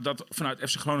 Ik snap dat vanuit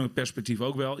FC Groningen perspectief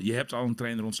ook wel. Je hebt al een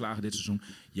trainer ontslagen dit seizoen.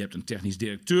 Je hebt een technisch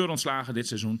directeur ontslagen dit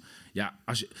seizoen. Ja,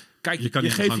 je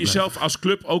geeft jezelf als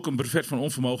club ook een brevet van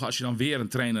onvermogen als je dan weer een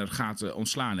trainer gaat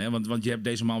ontslaan. Hè? Want je hebt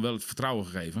deze man wel het vertrouwen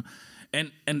gegeven.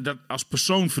 En dat, als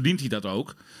persoon verdient hij dat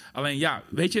ook. Alleen ja,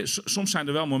 weet je, soms zijn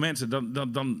er wel momenten...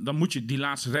 Dan moet je die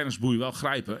laatste reddingsboei wel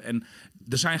grijpen. En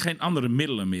er zijn geen andere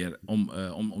middelen meer.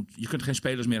 Je kunt geen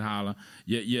spelers meer halen.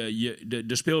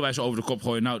 De speelwijze over de kop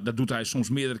gooien... Nou, dat doet hij soms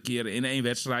meerdere keren in 1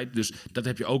 wedstrijd. Dus dat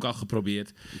heb je ook al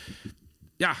geprobeerd.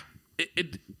 Ja...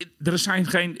 Er zijn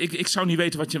geen. Ik zou niet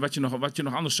weten wat je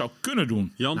nog anders zou kunnen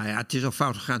doen. Jan? Nou ja, het is al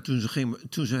fout gegaan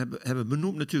toen ze hebben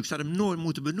benoemd natuurlijk. Ze hadden hem nooit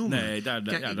moeten benoemen. Nee,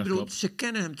 dat klopt. Ze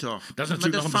kennen hem toch. Dat is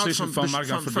natuurlijk nog een beslissing van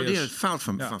Mark-Jan Vladeres. Fout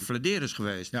van Vladeres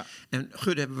geweest. Ja. En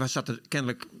Gudde zat er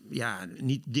kennelijk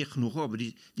niet dicht genoeg op.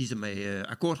 Die is ermee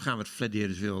akkoord gaan wat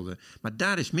Flederis wilde. Maar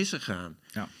daar is misgegaan.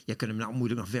 Ja. Je kunt hem nou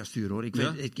moeilijk nog wegsturen, hoor. Ik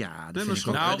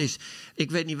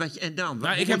weet niet wat je... En dan?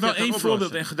 Ik heb wel één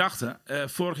voorbeeld in gedachten.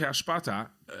 Vorig jaar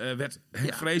Sparta... werd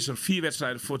Henk Vrezer 4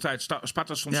 wedstrijden voor tijd...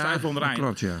 Sparta stond stijf onderaan.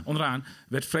 Klopt, ja. Onderaan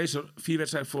werd Vrezer 4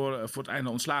 wedstrijden voor het einde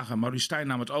ontslagen. Maurice Stijn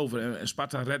nam het over. En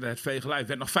Sparta redde het vege lijf.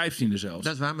 Werd nog 15e zelfs.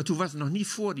 Dat is waar, maar toen was er nog niet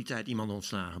voor die tijd iemand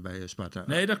ontslagen bij Sparta.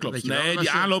 Nee, dat klopt.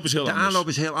 Die aanloop is heel anders. De aanloop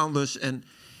is heel anders. En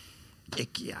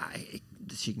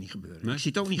dat zie ik niet gebeuren. Nee? Ik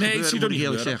zie het ook niet gebeuren, moet ik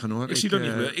eerlijk zeggen, hoor. Ik zie het ook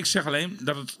niet gebeuren. Ik zeg alleen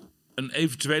dat het een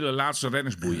eventuele laatste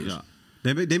reddingsboei is. Ja.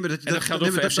 Neem dat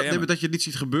je het niet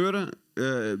ziet gebeuren,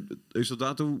 is dat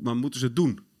daartoe, maar moeten ze het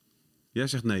doen? Jij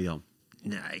zegt nee, Jan.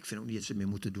 Nee, ik vind ook niet dat ze het meer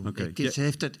moeten doen. Okay.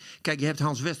 Kijk, je hebt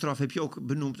Hans Westerhof, heb je ook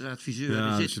benoemd als adviseur.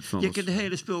 Ja, je kunt de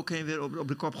hele spul weer op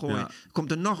de kop gooien. Ja.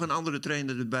 Komt er nog een andere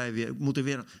trainer erbij weer?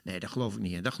 Nee, daar geloof ik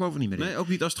niet in. Daar geloof ik niet meer in. Nee, ook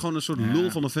niet als het gewoon een soort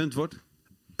lul van een vent wordt.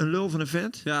 Een lul van een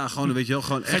vent? Ja, gewoon, weet je wel,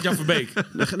 gewoon... Gert-Jan Verbeek.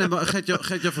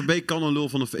 Gert-Jan Verbeek kan een lul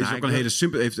van een vent. Is ook een hele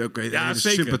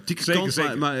sympathieke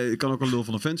kant, maar het kan ook een lul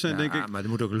van een vent zijn, denk ik. Maar er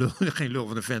moet ook geen lul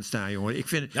van een vent staan, jongen. Ik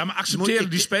vind, maar accepteren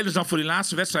die spelers dan voor die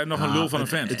laatste wedstrijd nog een lul van een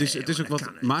vent? Het is ook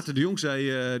wat Maarten de Jong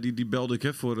zei, die belde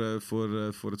ik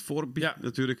voor het forum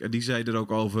natuurlijk. En die zei er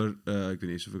ook over, ik weet niet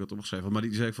eens of ik dat opgeschreven, maar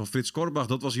die zei van Frits Korbach,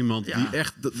 dat was iemand die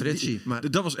echt...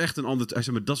 Dat was echt een ander... Hij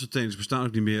zei, maar dat soort trainers bestaan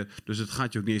ook niet meer, dus het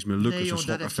gaat je ook niet eens meer lukken, zo'n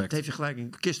slok. Dat heeft je gelijk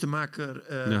een Kistenmaker,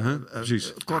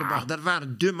 Korbach. Dat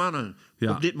waren de mannen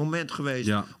op dit moment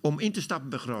geweest om in te stappen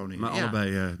bij Groningen. Maar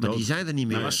allebei maar die zijn er niet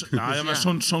meer.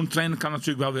 Maar zo'n trainer kan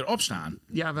natuurlijk wel weer opstaan.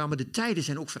 Ja, wel, maar de tijden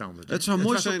zijn ook veranderd. Het zou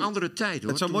mooi zijn, een andere tijd, hoor.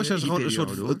 Het zou mooi zijn als er gewoon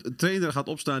een soort trainer gaat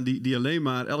opstaan die alleen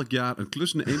maar elk jaar een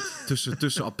klus neemt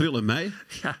tussen april en mei.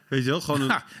 Weet je wel?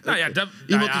 Gewoon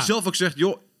iemand die zelf ook zegt,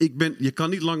 joh, je kan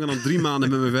niet langer dan 3 maanden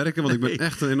met me werken, want ik ben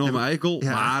echt een enorme eikel.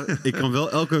 Ja. Maar ik kan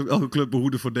wel elke club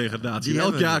behoeden voor degradatie.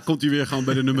 Elk jaar komt hij weer gewoon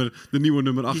bij de nieuwe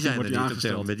nummer 18 wordt hij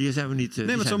aangesteld. Die zijn we niet. Nee,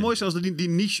 maar het zou mooi zijn als die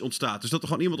niche ontstaat. Dus dat er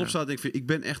gewoon iemand opstaat en denkt, ik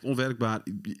ben echt onwerkbaar.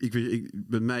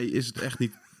 Bij mij is het echt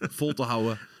niet vol te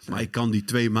houden. Maar ik kan die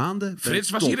 2 maanden... Frits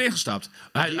was hierin gestapt.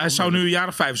 Hij zou nu een jaar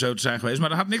of 75 zijn geweest, maar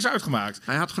dat had niks uitgemaakt.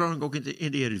 Hij had Groningen ook in de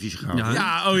Eredivisie gehouden.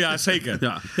 Ja, zeker.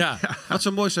 Ja. Dat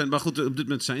zou mooi zijn, maar goed, op dit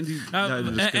moment zijn die...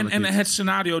 En het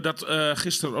scenario dat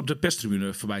gisteren op de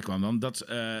perstribune voorbij kwam dan, dat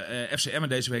FC Emmen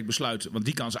deze week besluit, want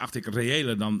die kans acht ik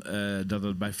reëler dan dat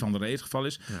het bij Van der Rey het geval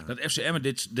is, dat FC Emmen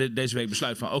deze week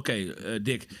besluit van oké,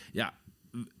 Dick,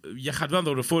 je gaat wel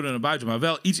door de voordeur naar buiten, maar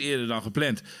wel iets eerder dan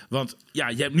gepland. Want je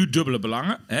hebt nu dubbele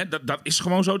belangen. Hè? Dat is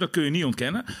gewoon zo, dat kun je niet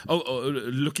ontkennen.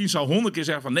 Lukien zal 100 keer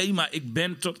zeggen van nee, maar ik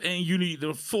ben tot 1 juli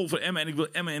er vol voor Emmen en ik wil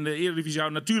Emmen in de Eredivisie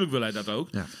houden. Natuurlijk wil hij dat ook.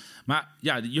 Ja. Maar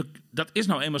dat is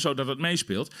nou eenmaal zo dat het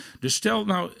meespeelt. Dus stel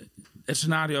nou het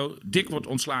scenario, Dick wordt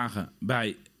ontslagen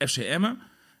bij FC Emmen.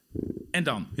 En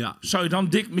dan? Zou je dan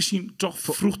Dick misschien toch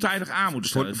vroegtijdig aan moeten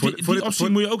stellen? Die optie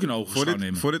moet je ook in ogenschouw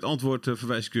nemen. Voor dit antwoord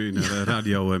verwijs ik u naar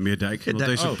Radio Meerdijk.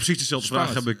 Want precies dezelfde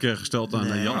vraag heb ik gesteld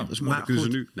aan Jan. Dus maar kunnen ze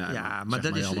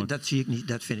nu... dat zie ik niet.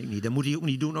 Dat vind ik niet. Dat moet hij ook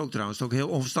niet doen ook trouwens. Het is ook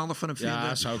heel onverstandig van hem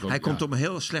vinden. Hij komt op een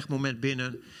heel slecht moment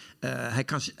binnen.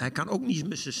 Hij kan ook niet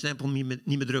met zijn stempel niet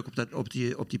meer drukken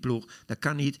op die ploeg. Dat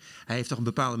kan niet. Hij heeft toch een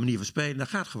bepaalde manier van spelen. Dat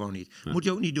gaat gewoon niet. Moet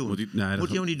hij ook niet doen. Moet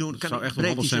hij ook niet doen.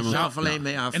 Breekt hij zichzelf alleen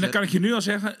mee af. En dan kan ik je nu al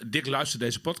zeggen, Dick luistert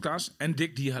deze podcast. En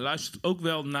Dick die luistert ook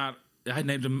wel naar... Hij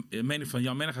neemt de mening van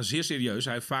Jan Menega zeer serieus.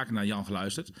 Hij heeft vaker naar Jan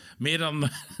geluisterd. Meer dan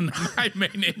naar mijn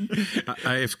mening.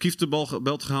 Hij heeft Kief de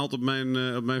belt gehaald op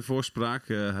mijn voorspraak.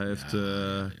 Hij heeft...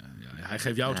 Hij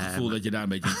geeft jou het gevoel dat je daar een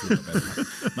beetje invloed op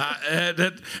hebt. Maar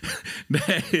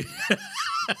nee...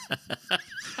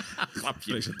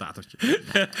 Grapje. Presentatortje.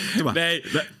 Nee,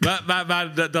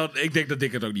 maar ik denk dat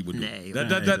Dick het ook niet moet doen.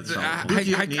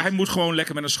 Hij moet gewoon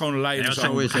lekker met een schone lei.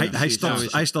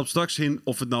 Hij stapt straks in,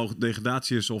 of het nou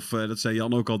degradatie is, of dat zei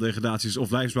Jan ook al, degradatie is,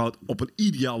 of lijfsbouw, op een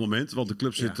ideaal moment. Want de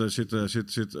club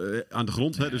zit aan de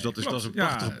grond. Hè, dus dat is een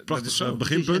prachtig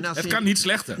beginpunt. Het kan niet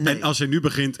slechter. En als hij nu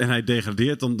begint en hij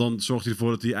degradeert, dan zorgt hij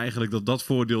ervoor dat hij eigenlijk dat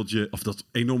voordeeltje, of dat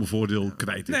enorme voordeel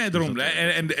kwijt is. Nee, daarom.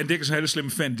 En Dick is een hele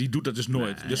slimme fan. Die doet dat dus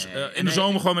nooit. Dus in de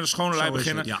zomer gewoon met een schone lei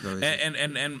beginnen.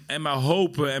 En maar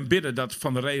hopen en bidden dat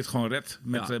Van der Rey het gewoon redt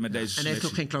met deze selectie. En hij heeft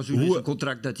ook geen clausule in zijn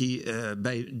contract dat hij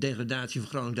bij degradatie van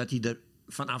Groningen dat hij er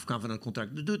vanaf kan van een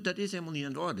contract. Dat is helemaal niet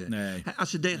aan de orde. Nee. Als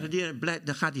ze degraderen,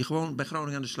 dan gaat hij gewoon bij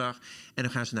Groningen aan de slag. En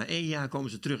dan gaan ze na 1 jaar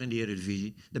komen ze terug in de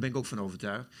Eredivisie. Daar ben ik ook van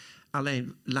overtuigd.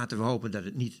 Alleen laten we hopen dat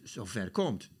het niet zo ver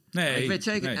komt. Ik weet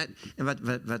zeker, en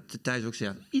wat Thijs ook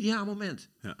zegt, ideaal moment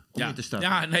om in te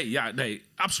stappen. Nee,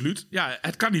 absoluut. Ja,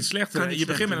 het kan niet slechter. Je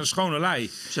begint met een schone lei.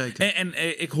 Zeker.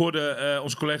 En ik hoorde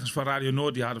onze collega's van Radio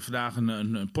Noord, die hadden vandaag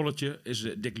een polletje. Is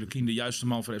Dick Lukkien de juiste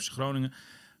man voor FC Groningen?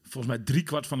 Volgens mij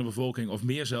 3/4 van de bevolking, of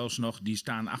meer zelfs nog, die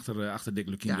staan achter Dick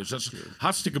Lukkien. Dus dat is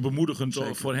hartstikke bemoedigend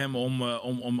voor hem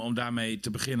om daarmee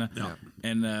te beginnen. Ja.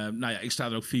 En ik sta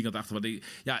er ook vierkant achter. Want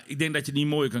ik denk dat je het niet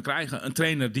mooier kan krijgen. Een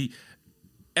trainer die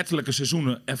ettelijke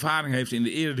seizoenen ervaring heeft in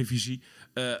de eredivisie.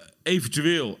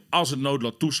 Eventueel, als het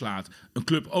noodlot toeslaat, een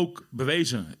club ook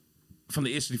bewezen van de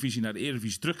eerste divisie naar de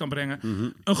eredivisie terug kan brengen.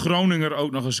 Mm-hmm. Een Groninger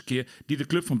ook nog eens een keer, die de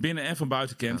club van binnen en van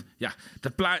buiten kent. Ja,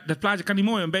 dat plaatje kan niet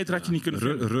mooi en beter had je niet kunnen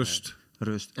vinden. Rust.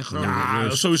 En Groningen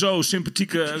rust. Sowieso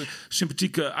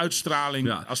sympathieke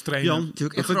uitstraling als trainer.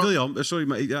 Jan, sorry,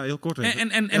 maar heel kort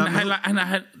even.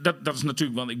 Dat is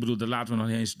natuurlijk, want ik bedoel, dat laten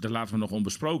we nog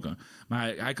onbesproken.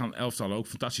 Maar hij kan elftallen ook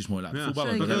fantastisch mooi laten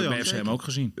voetballen. Dat hebben we bij FCM ook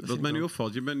gezien. Wat mij nu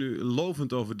opvalt, je bent nu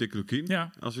lovend over Dick Lukkien.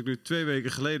 Ja. Als ik nu 2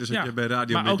 weken geleden zat jij bij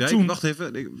Radio Meerdijk. Toen... Wacht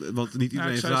even, want niet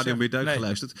iedereen heeft Radio Meerdijk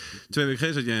geluisterd. 2 weken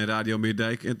geleden zat jij in Radio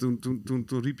Meerdijk en toen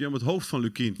riep je om het hoofd van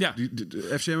Lukkien. Ja.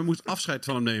 De FCM moest afscheid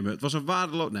van hem nemen. Het was een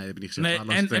waardeloos... Nee, heb ik niet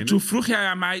gezegd. En toen vroeg jij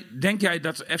aan mij, denk jij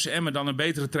dat FCM dan een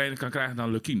betere trainer kan krijgen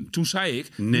dan Lukkien? Toen zei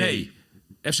ik, nee.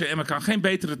 FCM kan geen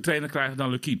betere trainer krijgen dan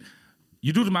Lukkien.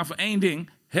 Je doet het maar voor één ding.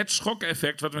 Het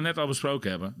schokeffect wat we net al besproken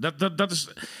hebben. Dat is,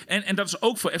 en dat is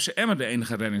ook voor FCM de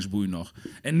enige reddingsboei nog.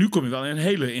 En nu kom je wel in een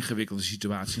hele ingewikkelde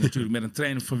situatie natuurlijk. Met een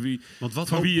trainer van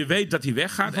wie je weet dat hij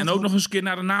weggaat. En ook nog eens een keer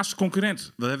naar de naaste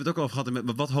concurrent. We hebben het ook al gehad.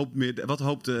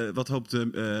 Wat hoopt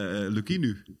Lukkien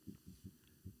nu?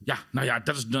 Ja,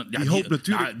 dat is dan. Die hoopt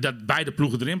natuurlijk dat beide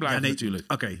ploegen erin blijven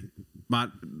natuurlijk. Oké. Maar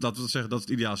laten we zeggen, dat is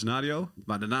het ideale scenario.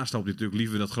 Maar daarnaast hoopt hij natuurlijk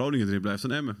liever dat Groningen erin blijft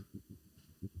dan Emmen.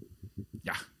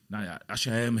 Ja, als je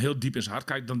hem heel diep in zijn hart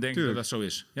kijkt, dan denk ik dat dat zo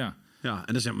is. Ja, en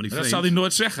dat is helemaal niet vreemd. Dat zal hij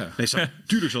nooit zeggen. Nee,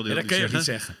 tuurlijk zal hij dat niet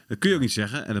zeggen. Dat kun je ook niet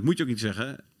zeggen. En dat moet je ook niet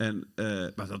zeggen.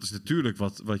 Maar dat is natuurlijk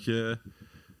wat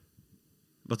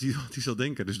hij zal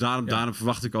denken. Dus daarom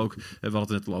verwacht ik ook... We hadden het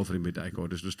net al over in Meerdijk, hoor.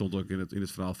 Dus er stond ook in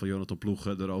het verhaal van Jonathan Ploeg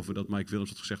erover dat Mike Willems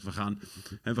had gezegd,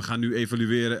 we gaan nu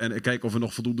evalueren en kijken of er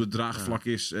nog voldoende draagvlak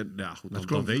is. En goed,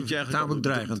 dan weet je eigenlijk... Tamelijk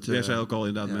dreigend. Jij zei ook al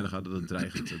inderdaad, dat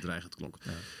het dreigend klonk.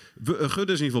 Ja.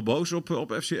 Gudde is in ieder geval boos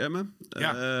op FC Emmen.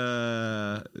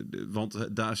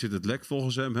 Want daar zit het lek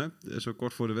volgens hem, hè? Zo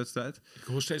kort voor de wedstrijd. Ik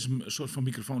hoor steeds een soort van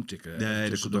microfoon tikken. Nee,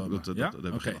 dat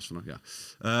heb ik geen last van.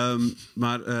 Ja.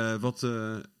 Maar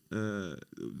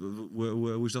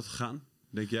hoe is dat gegaan?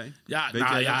 Denk jij?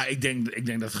 Ik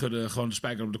denk dat Gudde gewoon de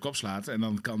spijker op de kop slaat. En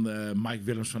dan kan Mike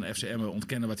Willems van FCM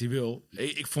ontkennen wat hij wil.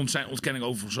 Ik vond zijn ontkenning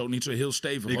overigens zo niet zo heel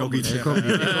stevig. Ik ook niet.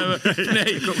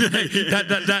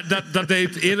 Dat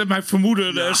deed eerder mijn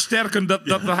vermoeden sterken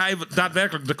dat hij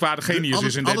daadwerkelijk de kwade genius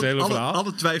is in dit hele verhaal.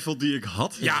 Alle twijfel die ik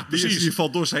had, die is in ieder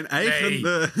geval door zijn eigen...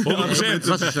 100%.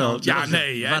 Was het zo?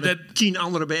 Er waren 10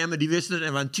 anderen bij Emmen die wisten het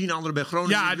en waren 10 anderen bij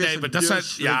Groningen die wisten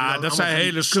het. Dat zijn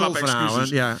hele slappe excuses.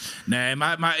 Ja. Nee,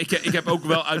 maar ik heb ook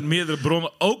wel uit meerdere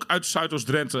bronnen, ook uit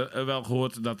Zuidoost-Drenthe, wel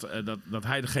gehoord dat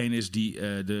hij degene is die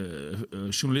de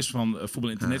journalist van Voetbal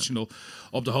International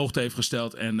op de hoogte heeft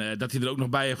gesteld. En dat hij er ook nog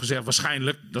bij heeft gezegd,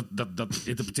 waarschijnlijk, dat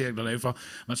interpreteer ik dan even van.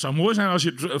 Maar het zou mooi zijn als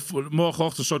je het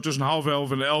morgenochtend zo tussen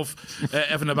 10:30 en 11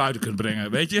 even naar buiten kunt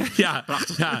brengen. Weet je? Ja.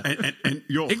 Prachtig. Ja. En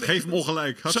geef hem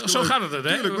ongelijk. Zo gaat het,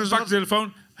 hè? Tuurlijk, pak de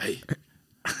telefoon.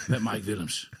 Met Mike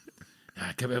Willems. Ja,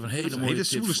 ik heb even een hele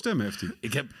zwoele stem heeft hij.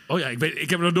 Ik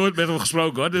heb nog nooit met hem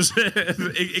gesproken, hoor. Dus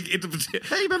ik interpreteer...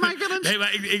 Hey, bij Mike Willems! Nee,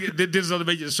 maar dit is dan een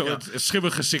beetje zo'n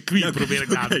schimmige circuit probeer ik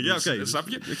na te doen. Oké. Snap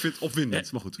je? Ik vind het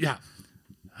opwindend, maar goed. Ja.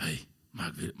 Hey,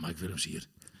 Mike Willems hier.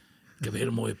 Ik heb een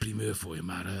hele mooie primeur voor je,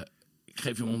 maar ik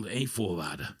geef je hem onder 1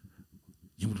 voorwaarde.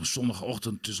 Je moet hem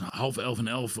zondagochtend tussen 10:30 en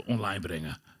 11 online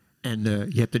brengen. En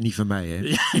je hebt het niet van mij, hè?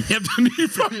 Ja, je hebt het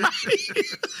niet van mij.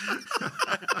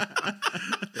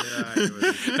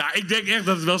 Nou, ik denk echt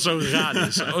dat het wel zo gegaan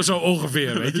is. Zo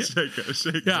ongeveer, weet je?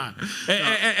 Zeker. Ja.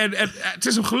 En het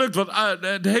is hem gelukt, want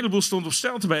de hele boel stond op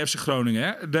stelte bij FC Groningen.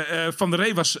 Hè? Van der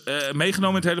Ree was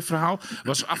meegenomen in het hele verhaal.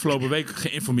 Was afgelopen week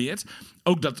geïnformeerd.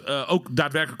 Ook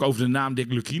daadwerkelijk over de naam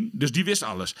Dick Lukkien. Dus die wist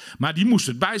alles. Maar die moest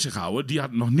het bij zich houden. Die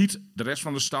had nog niet de rest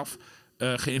van de staf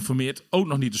geïnformeerd. Ook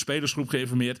nog niet de spelersgroep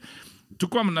geïnformeerd. Toen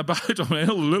kwam het naar buiten op een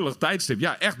heel lullig tijdstip.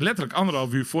 Ja, echt letterlijk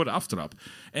 1,5 uur voor de aftrap.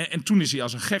 En toen is hij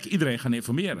als een gek iedereen gaan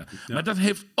informeren. Ja. Maar dat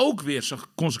heeft ook weer zijn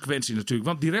consequentie natuurlijk.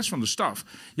 Want die rest van de staf...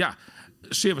 Ja,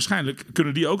 zeer waarschijnlijk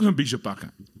kunnen die ook hun biezen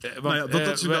pakken.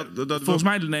 Volgens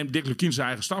mij neemt Dick Lukien zijn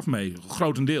eigen staf mee,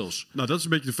 grotendeels. Nou, dat is een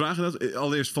beetje de vraag.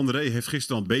 Allereerst, Van der Rey heeft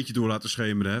gisteren al een beetje door laten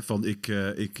schemeren. Hè, van ik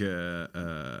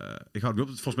hou niet op.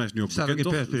 Volgens mij is het nu ook bekend,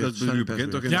 toch? Dat is nu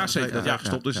bekend, toch? Ja, zeker. Dat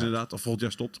gestopt is, inderdaad. Of volgend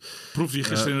jaar stopt. Proefde hij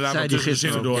gisteren inderdaad tussen de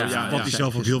zinnen door. Wat hij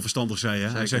zelf ook heel verstandig zei. Hè?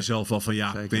 Hij zei zelf al van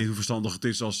ik weet niet hoe verstandig het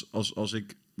is als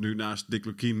ik nu naast Dick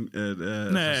Lukien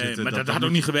nee, zitten. Maar dat had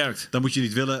ook niet gewerkt. Dat moet je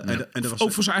niet willen. Ja. En dat was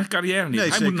ook voor zijn eigen carrière niet.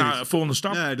 Hij moet naar de volgende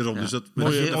stap. Nee, daarom. Ja. Dus dat,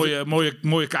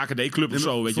 mooie KKD-club of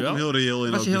zo, weet je wel. Heel reëel.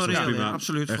 Was heel reëel,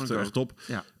 absoluut. Echt top.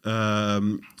 Ja.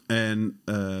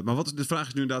 Maar de vraag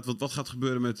is nu inderdaad, wat gaat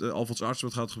gebeuren met Alfons Arts?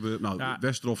 Wat gaat gebeuren? Nou,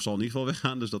 Westerhof zal in ieder geval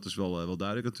weggaan, dus dat is wel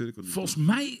duidelijk natuurlijk.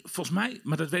 Volgens mij,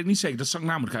 maar dat weet ik niet zeker, dat zal ik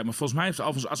na moeten kijken. Maar volgens mij heeft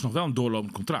Alfons Arts nog wel een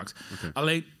doorlopend contract. Okay.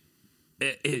 Alleen,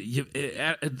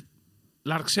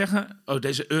 laat ik zeggen,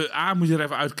 deze A moet je er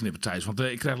even uitknippen, Thijs. Want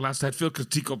ik krijg de laatste tijd veel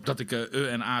kritiek op dat ik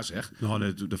en A zeg. Nou,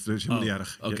 nee, dat is helemaal niet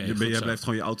erg. Okay, jij blijft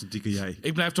gewoon je authentieke jij.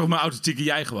 Ik blijf toch mijn authentieke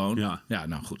jij gewoon. Ja,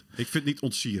 nou goed. Ik vind het niet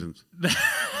ontsierend.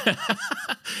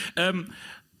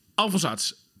 Alfons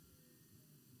Arts.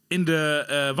 In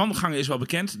de wandelgangen is wel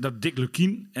bekend dat Dick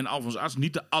Lukien en Alfons Arts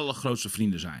niet de allergrootste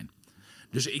vrienden zijn.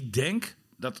 Dus ik denk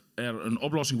dat er een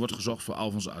oplossing wordt gezocht voor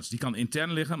Alfons Arts. Die kan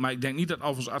intern liggen, maar ik denk niet dat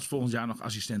Alfons Arts volgend jaar nog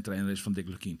assistent-trainer is van Dick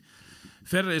Lukien.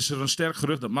 Verder is er een sterk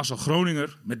gerucht dat Marcel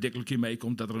Groninger met Dick Lukien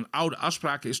meekomt. Dat er een oude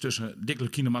afspraak is tussen Dick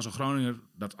Lukien en Marcel Groninger.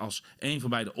 Dat als een van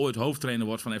beiden ooit hoofdtrainer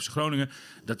wordt van FC Groningen,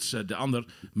 dat ze de ander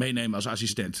meenemen als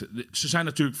assistent. Ze zijn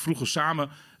natuurlijk vroeger samen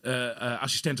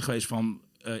assistenten geweest van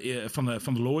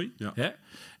der Looy. Ja. Hè?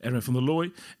 Erwin van der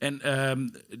Looy. En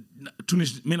toen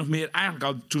is het min of meer eigenlijk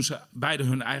al, toen ze beide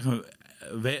hun eigen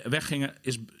weggingen,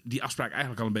 is die afspraak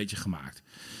eigenlijk al een beetje gemaakt.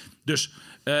 Dus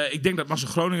ik denk dat Marcel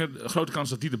Groningen, de grote kans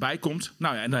dat die erbij komt.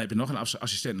 Nou ja, en dan heb je nog een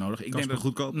assistent nodig. Ik denk dat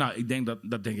Goedkoop? Nou, ik denk dat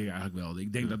denk ik eigenlijk wel.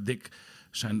 Ik denk dat Dick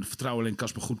zijn vertrouweling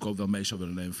Casper Goedkoop wel mee zou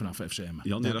willen nemen vanaf FCM.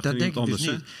 Jan, dat denk ik anders,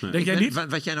 dus niet. Nee. Denk jij niet?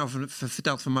 Wat jij nou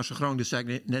vertelt van Marcel Groninger, dat zei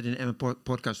ik net in de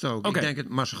podcast ook. Okay. Ik denk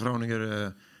dat Marcel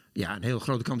Groninger een heel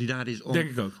grote kandidaat is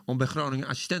om bij Groningen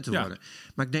assistent te worden.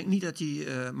 Maar ik denk niet dat hij...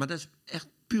 maar dat is echt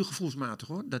puur gevoelsmatig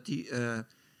hoor. Dat hij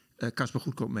Casper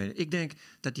Goedkoop meeneemt. Ik denk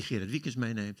dat hij Gerard Wiekens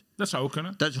meeneemt. Dat zou ook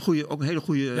kunnen. Dat is ook een hele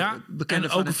goede bekende.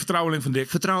 En ook een vertrouweling van Dick.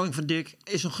 Vertrouweling van Dick.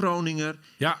 Is een Groninger.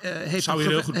 Ja, heeft zou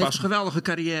heel goed passen. Heeft een geweldige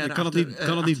carrière.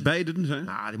 Kan het niet beiden zijn?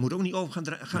 Nou, die moet ook niet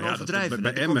gaan overdrijven.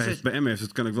 Bij Emmen heeft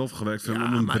het kan ik wel gewerkt om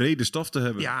een brede staf te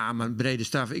hebben. Ja, maar een brede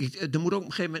staf. Er moet ook op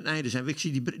een gegeven moment een einde zijn. Ik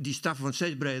zie die staf van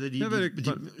steeds breder.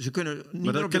 Ze kunnen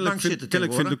niet meer op de bank zitten.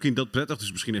 Kennelijk vindt Lukien dat prettig,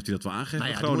 dus misschien heeft hij dat wel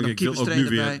aangegeven. Groningen, ik wil ook nu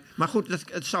weer. Maar goed,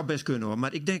 het zou best kunnen hoor.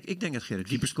 Maar ik denk dat Gerrit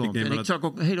Wiekens komt. En ik zou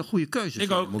ook een hele goede keuze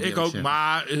vinden. Ik ook.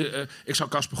 Maar ik zou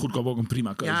Casper Goedkoop ook een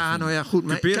prima keuze vinden. Nou ja, goed.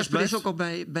 Maar Casper is ook al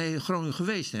bij Groningen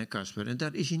geweest, hè, Casper. En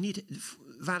daar is hij niet...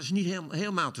 waren ze niet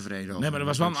helemaal tevreden over. Nee, maar dat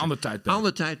was wel een ander tijdperk.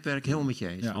 Ander tijdperk, helemaal met je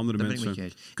eens. Ja, andere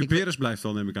mensen. Cuperus blijft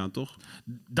wel, neem ik aan, toch?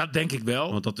 Dat denk ik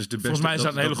wel. Want dat is de beste. Volgens mij is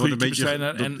dat een hele goede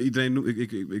keeperstrainer. Iedereen,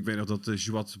 ik weet nog dat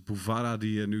Gitzwarte Bouvara,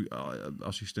 die nu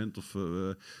assistent of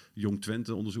Jong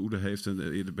Twente onder zijn hoede heeft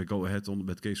en eerder bij Go Ahead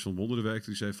met Kees van Wonderen werkte,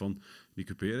 die zei van die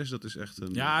Cuperus, dat is echt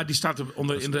een... Ja, die staat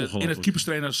in het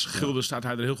keeperstrainersgilde staat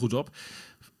hij er heel goed op.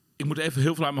 Ik moet even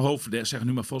heel veel uit mijn hoofd zeggen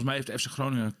nu, maar volgens mij heeft FC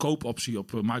Groningen een koopoptie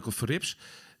op Michael Verrips.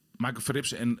 Michael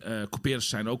Verrips en Couperus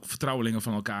zijn ook vertrouwelingen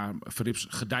van elkaar. Verrips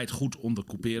gedijt goed onder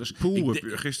Couperus. Heb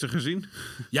je gisteren gezien?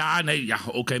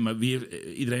 Oké, maar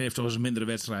iedereen heeft toch eens een mindere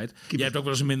wedstrijd. Jij hebt ook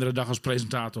wel eens een mindere dag als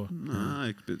presentator.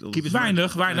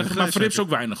 Weinig, maar Verrips ook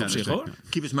weinig op zich, hoor.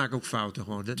 Keepers maken ook fouten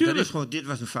gewoon. Dit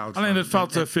was een fout. Alleen het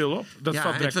valt veel op.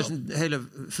 Het was een hele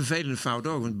vervelende fout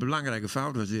ook. Een belangrijke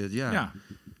fout was dit,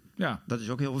 Ja, dat is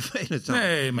ook heel vervelend. Dan.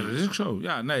 Nee, maar dat is ook zo.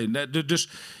 Ja,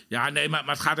 nee, maar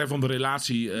het gaat even om de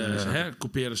relatie.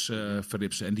 Couperus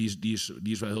Verrips. En die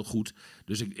is wel heel goed.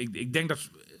 Dus ik denk dat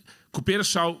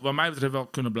Couperus zou, wat mij betreft, wel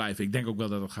kunnen blijven. Ik denk ook wel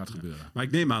dat dat gaat gebeuren. Maar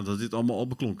ik neem aan dat dit allemaal al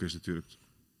beklonken is natuurlijk.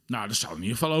 Nou, daar zou in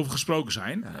ieder geval over gesproken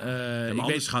zijn.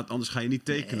 Maar anders ga je niet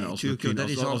tekenen als Lukien.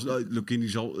 Lukien die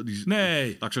zal...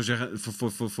 Nee. Laat ik zo zeggen,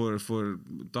 voor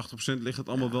 80% ligt het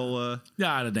allemaal wel...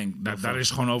 daar is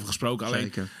gewoon over gesproken.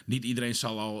 Alleen niet iedereen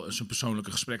zal al zijn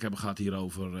persoonlijke gesprek hebben gehad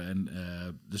hierover. En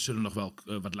er zullen nog wel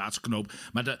wat laatste knoop.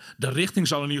 Maar de richting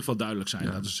zal in ieder geval duidelijk zijn.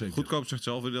 Ja. Dat is zeker. Goedkoop zegt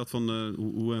zelf inderdaad van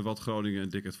hoe en wat Groningen en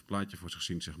Dick het plaatje voor zich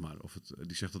zien, zeg maar.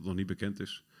 Die zegt dat het nog niet bekend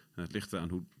is. Het ligt eraan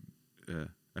hoe...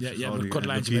 je hebt een kort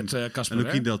lijntje met Casper. En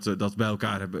Lukien dat bij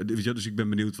elkaar hebben. Dus ik ben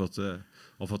benieuwd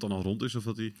Of wat dan al rond is, of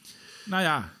wat hij... Nou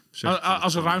ja,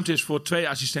 als er ruimte is voor 2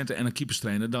 assistenten en een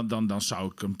keeperstrainer, dan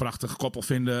zou ik een prachtige koppel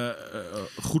vinden,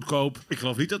 goedkoop. Ik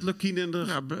geloof niet dat Lukien in de...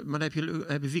 Ja, maar dan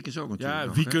heb je Wiekens ook natuurlijk.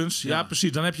 Ja, Wiekens, ja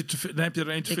precies. Dan heb je er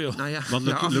één te veel.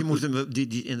 Of je moet hem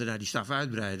die staf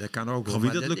uitbreiden. Dat kan ook. Ik geloof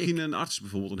niet dat Lukien en arts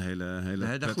bijvoorbeeld een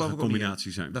hele prettige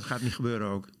combinatie zijn. Dat gaat niet gebeuren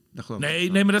ook.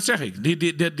 Nee, maar dat zeg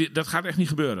ik. Dat gaat echt niet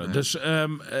gebeuren. Nee. Dus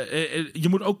je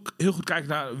moet ook heel goed kijken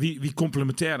naar wie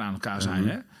complementair aan elkaar zijn.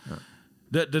 Hè? Ja.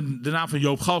 De naam van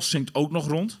Joop Gals zingt ook nog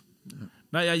rond. Ja.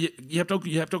 Nou ja,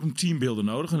 je hebt ook een teambuilder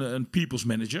nodig, een people's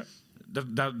manager.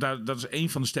 Dat is een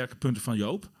van de sterke punten van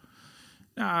Joop.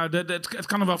 Ja, het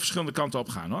kan er wel verschillende kanten op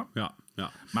gaan, hoor. Ja.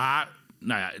 Maar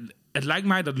nou ja, het lijkt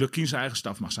mij dat Lukien zijn eigen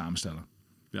staf mag samenstellen.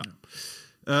 Ja.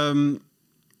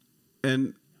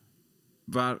 En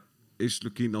waar is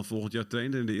Lukien dan volgend jaar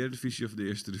trainer? In de Eredivisie of de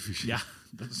Eerste Divisie? Ja,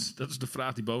 dat is de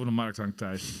vraag die boven de markt hangt,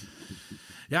 Thijs.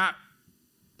 Ja,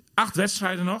 8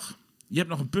 wedstrijden nog. Je hebt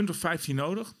nog een punt of 15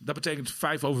 nodig. Dat betekent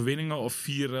 5 overwinningen of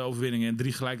 4 overwinningen en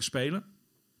 3 gelijke spelen.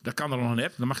 Dat kan er nog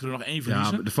net. Dan mag je er nog 1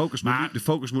 verliezen. Ja, de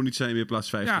focus moet niet zijn weer plaats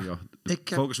 15. Ja, de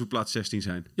focus moet plaats 16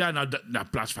 zijn. Ja, nou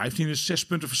plaats 15 is 6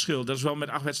 punten verschil. Dat is wel met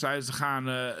 8 wedstrijden te gaan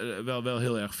wel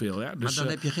heel erg veel. Ja? Dus, maar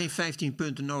dan heb je geen 15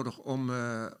 punten nodig om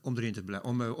erin te blijven.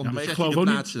 Om de 16e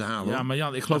plaats te halen. Ja, maar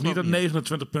Jan, ik geloof niet dat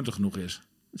 29 punten genoeg is.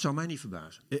 Het zou mij niet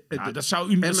verbazen. Dat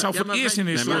zou voor het eerst in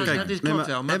de historie zijn. Dat is klopt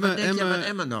wel. Maar wat denk je wat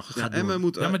Emma nog gaat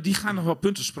doen? Maar die gaan nog wel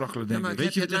punten sprokkelen, denk ik.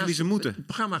 Weet je tegen wie ze moeten? Het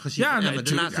programma gezien. Ja, nee,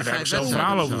 de laatste 5 wedstrijden.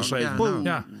 Verhaal over geschreven.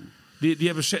 Ja.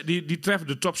 Die treffen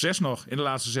de top 6 nog in de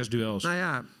laatste 6 duels. Nou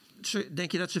ja,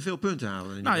 denk je dat ze veel punten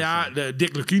halen? Nou ja,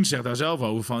 Dick Lukien zegt daar zelf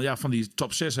over van die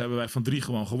top 6 hebben wij van 3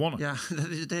 gewoon gewonnen. Ja, daar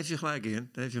heeft je gelijk in.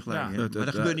 Maar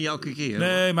dat gebeurt niet elke keer.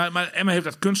 Nee, maar Emma heeft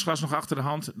dat kunstgras nog achter de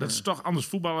hand. Dat is toch anders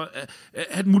voetballen.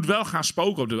 Het moet wel gaan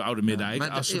spoken op de Oude Middijk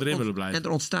als ze erin willen blijven. En er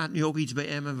ontstaat nu ook iets bij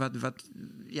Emma wat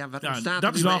ontstaat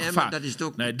dat is wel bij gevaar. Emma, dat is het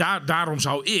ook. Nee, daarom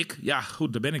zou ik... Ja,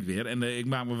 goed, daar ben ik weer. En ik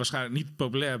maak me waarschijnlijk niet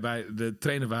populair bij de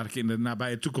trainer waar ik in de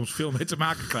nabije toekomst veel mee te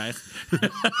maken krijg.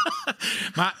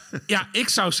 Maar ja, ik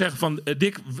zou zeggen van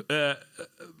Dick...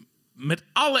 met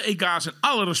alle ega's en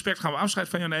alle respect gaan we afscheid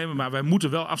van jou nemen. Maar wij moeten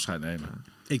wel afscheid nemen.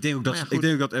 Ik denk ook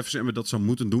dat FCM dat zou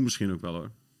moeten doen misschien ook wel,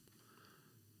 hoor.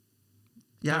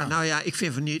 Ja, nou ja, ik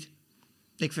vind van niet.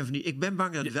 Ik ben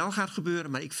bang dat het wel gaat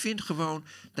gebeuren, maar ik vind gewoon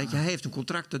dat hij heeft een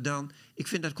contract er dan. Ik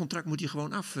vind dat contract moet hij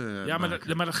gewoon af.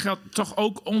 Maar dat geldt toch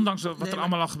ook, ondanks wat er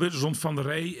allemaal al gebeurd is rond Van der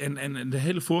Rey en de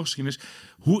hele voorgeschiedenis.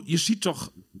 Je ziet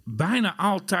toch bijna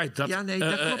altijd dat,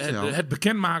 het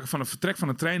bekendmaken van een vertrek van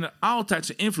een trainer altijd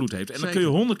zijn invloed heeft. En dan kun je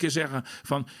 100 keer zeggen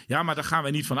van ja, maar daar gaan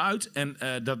wij niet van uit. En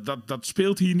dat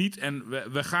speelt hier niet. En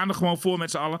we gaan er gewoon voor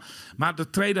met z'n allen. Maar er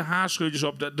treden haarscheurtjes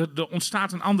op. Er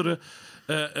ontstaat een andere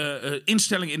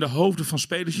instelling in de hoofden van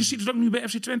spelers. Je ziet het ook nu bij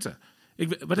FC Twente.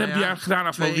 Wat hebben die gedaan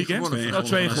afgelopen weekend?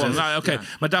 2 gewonnen. Nou, oké. Ja.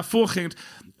 Maar daarvoor ging het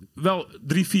wel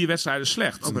 3-4 wedstrijden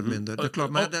slecht. Ook wat minder. Dat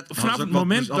klopt. Maar vanaf het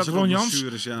moment dat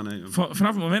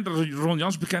Ron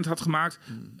Jans bekend had gemaakt,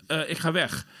 ik ga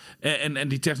weg. En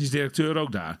die technisch directeur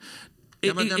ook daar.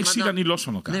 Ik zie dat niet los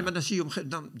van elkaar. Nee, maar dan zie je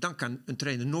dan kan een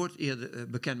trainer nooit eerder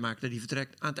bekendmaken dat hij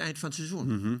vertrekt aan het eind van het seizoen.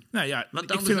 Mm-hmm. Nou ja, maar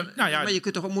je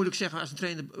kunt toch ook moeilijk zeggen als een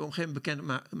trainer op een gegeven moment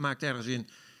bekend maakt ergens in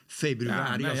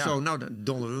februari of zo. Nou, dan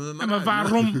donderen we maar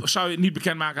waarom zou je het niet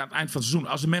bekendmaken aan het eind van het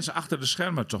seizoen? Als de mensen achter de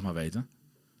schermen het toch maar weten.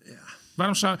 Ja.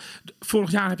 Waarom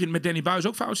vorig jaar heb je het met Danny Buijs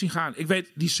ook fout zien gaan. Ik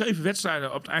weet, die 7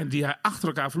 wedstrijden op het eind die hij achter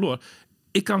elkaar verloor.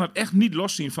 Ik kan het echt niet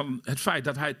loszien van het feit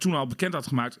dat hij toen al bekend had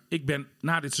gemaakt. Ik ben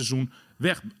na dit seizoen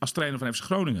weg als trainer van FC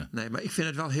Groningen. Nee, maar ik vind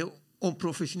het wel heel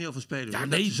onprofessioneel van spelers. Ja,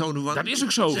 nee, dat is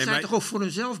ook zo. Ze zijn toch ook voor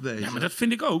hunzelf bezig? Ja, maar dat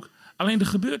vind ik ook. Alleen er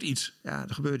gebeurt iets. Ja,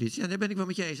 er gebeurt iets. Ja, daar ben ik wel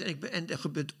met je eens. Er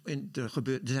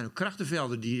zijn ook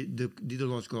krachtenvelden die er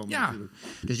loskomen. Ja. Natuurlijk.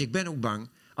 Dus ik ben ook bang.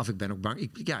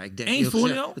 Ik denk Eén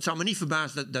voordeel? Het zou me niet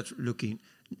verbazen dat Lukien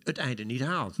het einde niet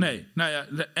haalt. Nee, nou ja,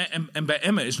 en bij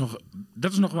Emmen is nog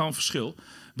wel een verschil.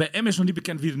 Bij Emmen is nog niet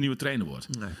bekend wie de nieuwe trainer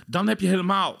wordt. Nee. Dan heb je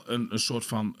helemaal een soort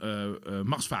van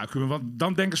machtsvacuum. Want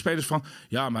dan denken spelers van,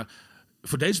 ja, maar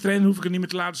voor deze trainer hoef ik het niet meer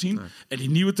te laten zien. Nee. En die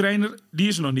nieuwe trainer, die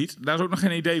is er nog niet. Daar is ook nog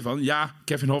geen idee van. Ja,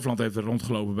 Kevin Hofland heeft er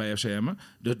rondgelopen bij FC Emmen.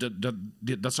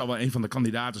 Dat zal wel een van de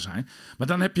kandidaten zijn. Maar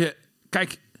dan heb je,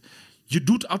 kijk, je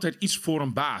doet altijd iets voor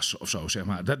een baas of zo, zeg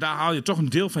maar. Daar haal je toch een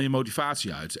deel van je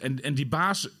motivatie uit. En die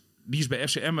baas, die is bij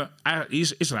FC Emmen,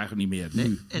 is er eigenlijk niet meer.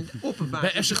 Nee. En op een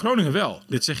basis, bij FC Groningen wel.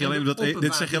 Dit zeg je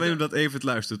alleen omdat Evert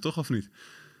luistert, toch? Of niet?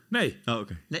 Nee. Oh,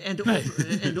 oké. Nee, en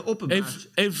de opperbaas.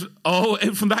 Even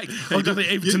Van Dijk. Ik dacht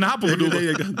even te Napel bedoelen.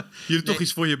 Je doet toch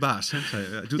iets voor je baas. Hè?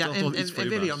 Doet toch iets voor je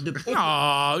William,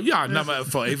 baas. Maar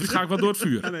voor even ga ik wel door het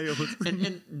vuur. Nee, heel goed.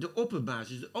 En de opperbaas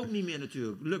is ook niet meer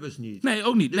natuurlijk. Lubbers niet. Nee,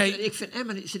 ook niet. Dus Nee. ik vind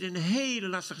Emmen zit in een hele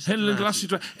lastige situatie.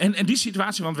 En die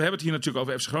situatie, want we hebben het hier natuurlijk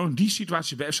over FC Groningen. Die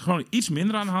situatie bij FC Groningen iets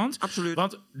minder aan de hand. Absoluut.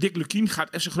 Want Dick Lukien gaat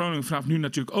FC Groningen vanaf nu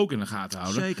natuurlijk ook in de gaten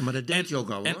houden. Zeker, maar dat deed hij ook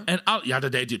al, hoor.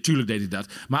 Dat deed hij. Tuurlijk deed hij dat.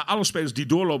 Maar alle spelers die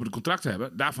doorlopende contracten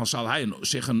hebben, daarvan zal hij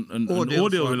zich een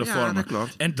oordeel willen vormen. Dat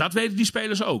klopt. En dat weten die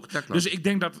spelers ook. Dus ik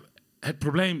denk dat het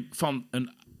probleem van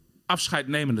een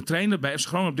afscheidnemende trainer bij FC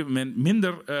Groningen op dit moment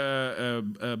minder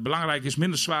belangrijk is,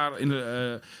 minder zwaar in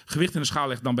de gewicht in de schaal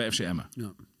legt dan bij FC Emmen.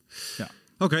 Ja. Ja.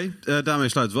 Oké, daarmee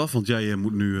sluiten we af, want jij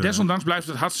moet nu... Desondanks blijft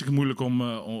het hartstikke moeilijk om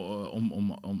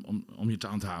je te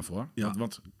handhaven, hoor. Ja.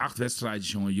 Want 8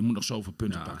 wedstrijdjes, jongen, je moet nog zoveel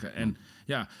punten pakken. En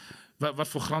ja, wat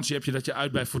voor garantie heb je dat je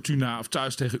uit bij Fortuna of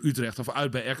thuis tegen Utrecht of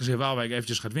uit bij RKC Waalwijk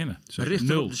eventjes gaat winnen?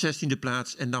 Richten op de 16e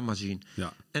plaats en dan maar zien.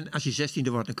 Ja. En als je 16e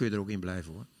wordt, dan kun je er ook in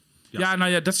blijven, hoor. Ja,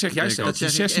 nou ja, dat zeg jij zelf.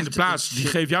 Die 16e plaats, die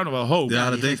geeft jou nog wel hoop. Ja,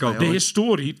 dat denk ik ook. De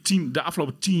historie, de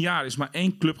afgelopen 10 jaar is maar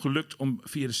 1 club gelukt om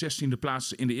via de 16e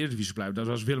plaats in de Eredivisie te blijven. Dat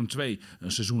was Willem II,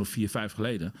 een seizoen of 4-5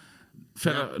 geleden.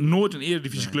 Verder nooit een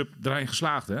Eredivisieclub erin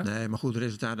geslaagd, hè? Nee, maar goed,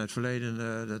 resultaat uit het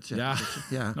verleden,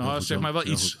 Zeg maar wel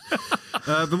iets.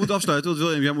 We moeten afsluiten, want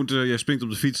William, jij springt op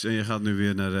de fiets en je gaat nu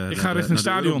weer naar ik ga richting het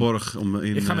stadion. Euroborg om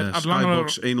in ik ga met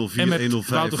Skybox 104, en met 105.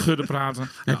 Wouter Gudde praten.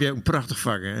 Heb je ook een prachtig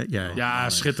vak, hè? Ja,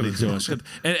 schitterend, jongens.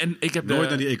 En ik heb nooit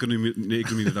naar die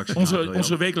economie-redactie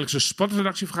onze wekelijkse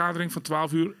sportredactievergadering van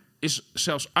 12 uur is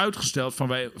zelfs uitgesteld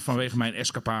vanwege mijn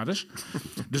escapades.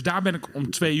 Dus daar ben ik om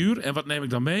 2 uur. En wat neem ik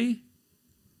dan mee?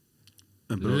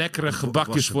 Lekkere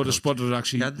gebakjes voor de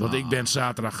sportredactie. Ja, want ik ben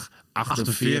zaterdag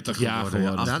 48 jaar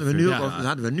geworden. Dat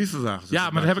hadden we nu verwacht. Ja,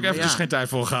 maar daar heb ik eventjes geen tijd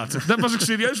voor gehad. Dat was ik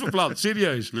serieus van plan.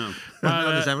 Serieus. Nou. Maar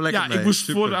daar zijn we lekker mee. Ik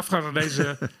moest voor de afgang van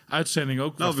deze uitzending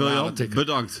ook William,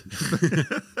 bedankt.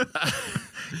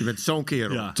 Je bent zo'n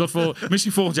kerel. Ja. Tot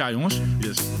misschien volgend jaar, jongens.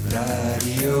 Yes.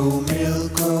 Radio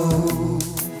Milko.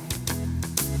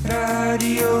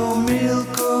 Radio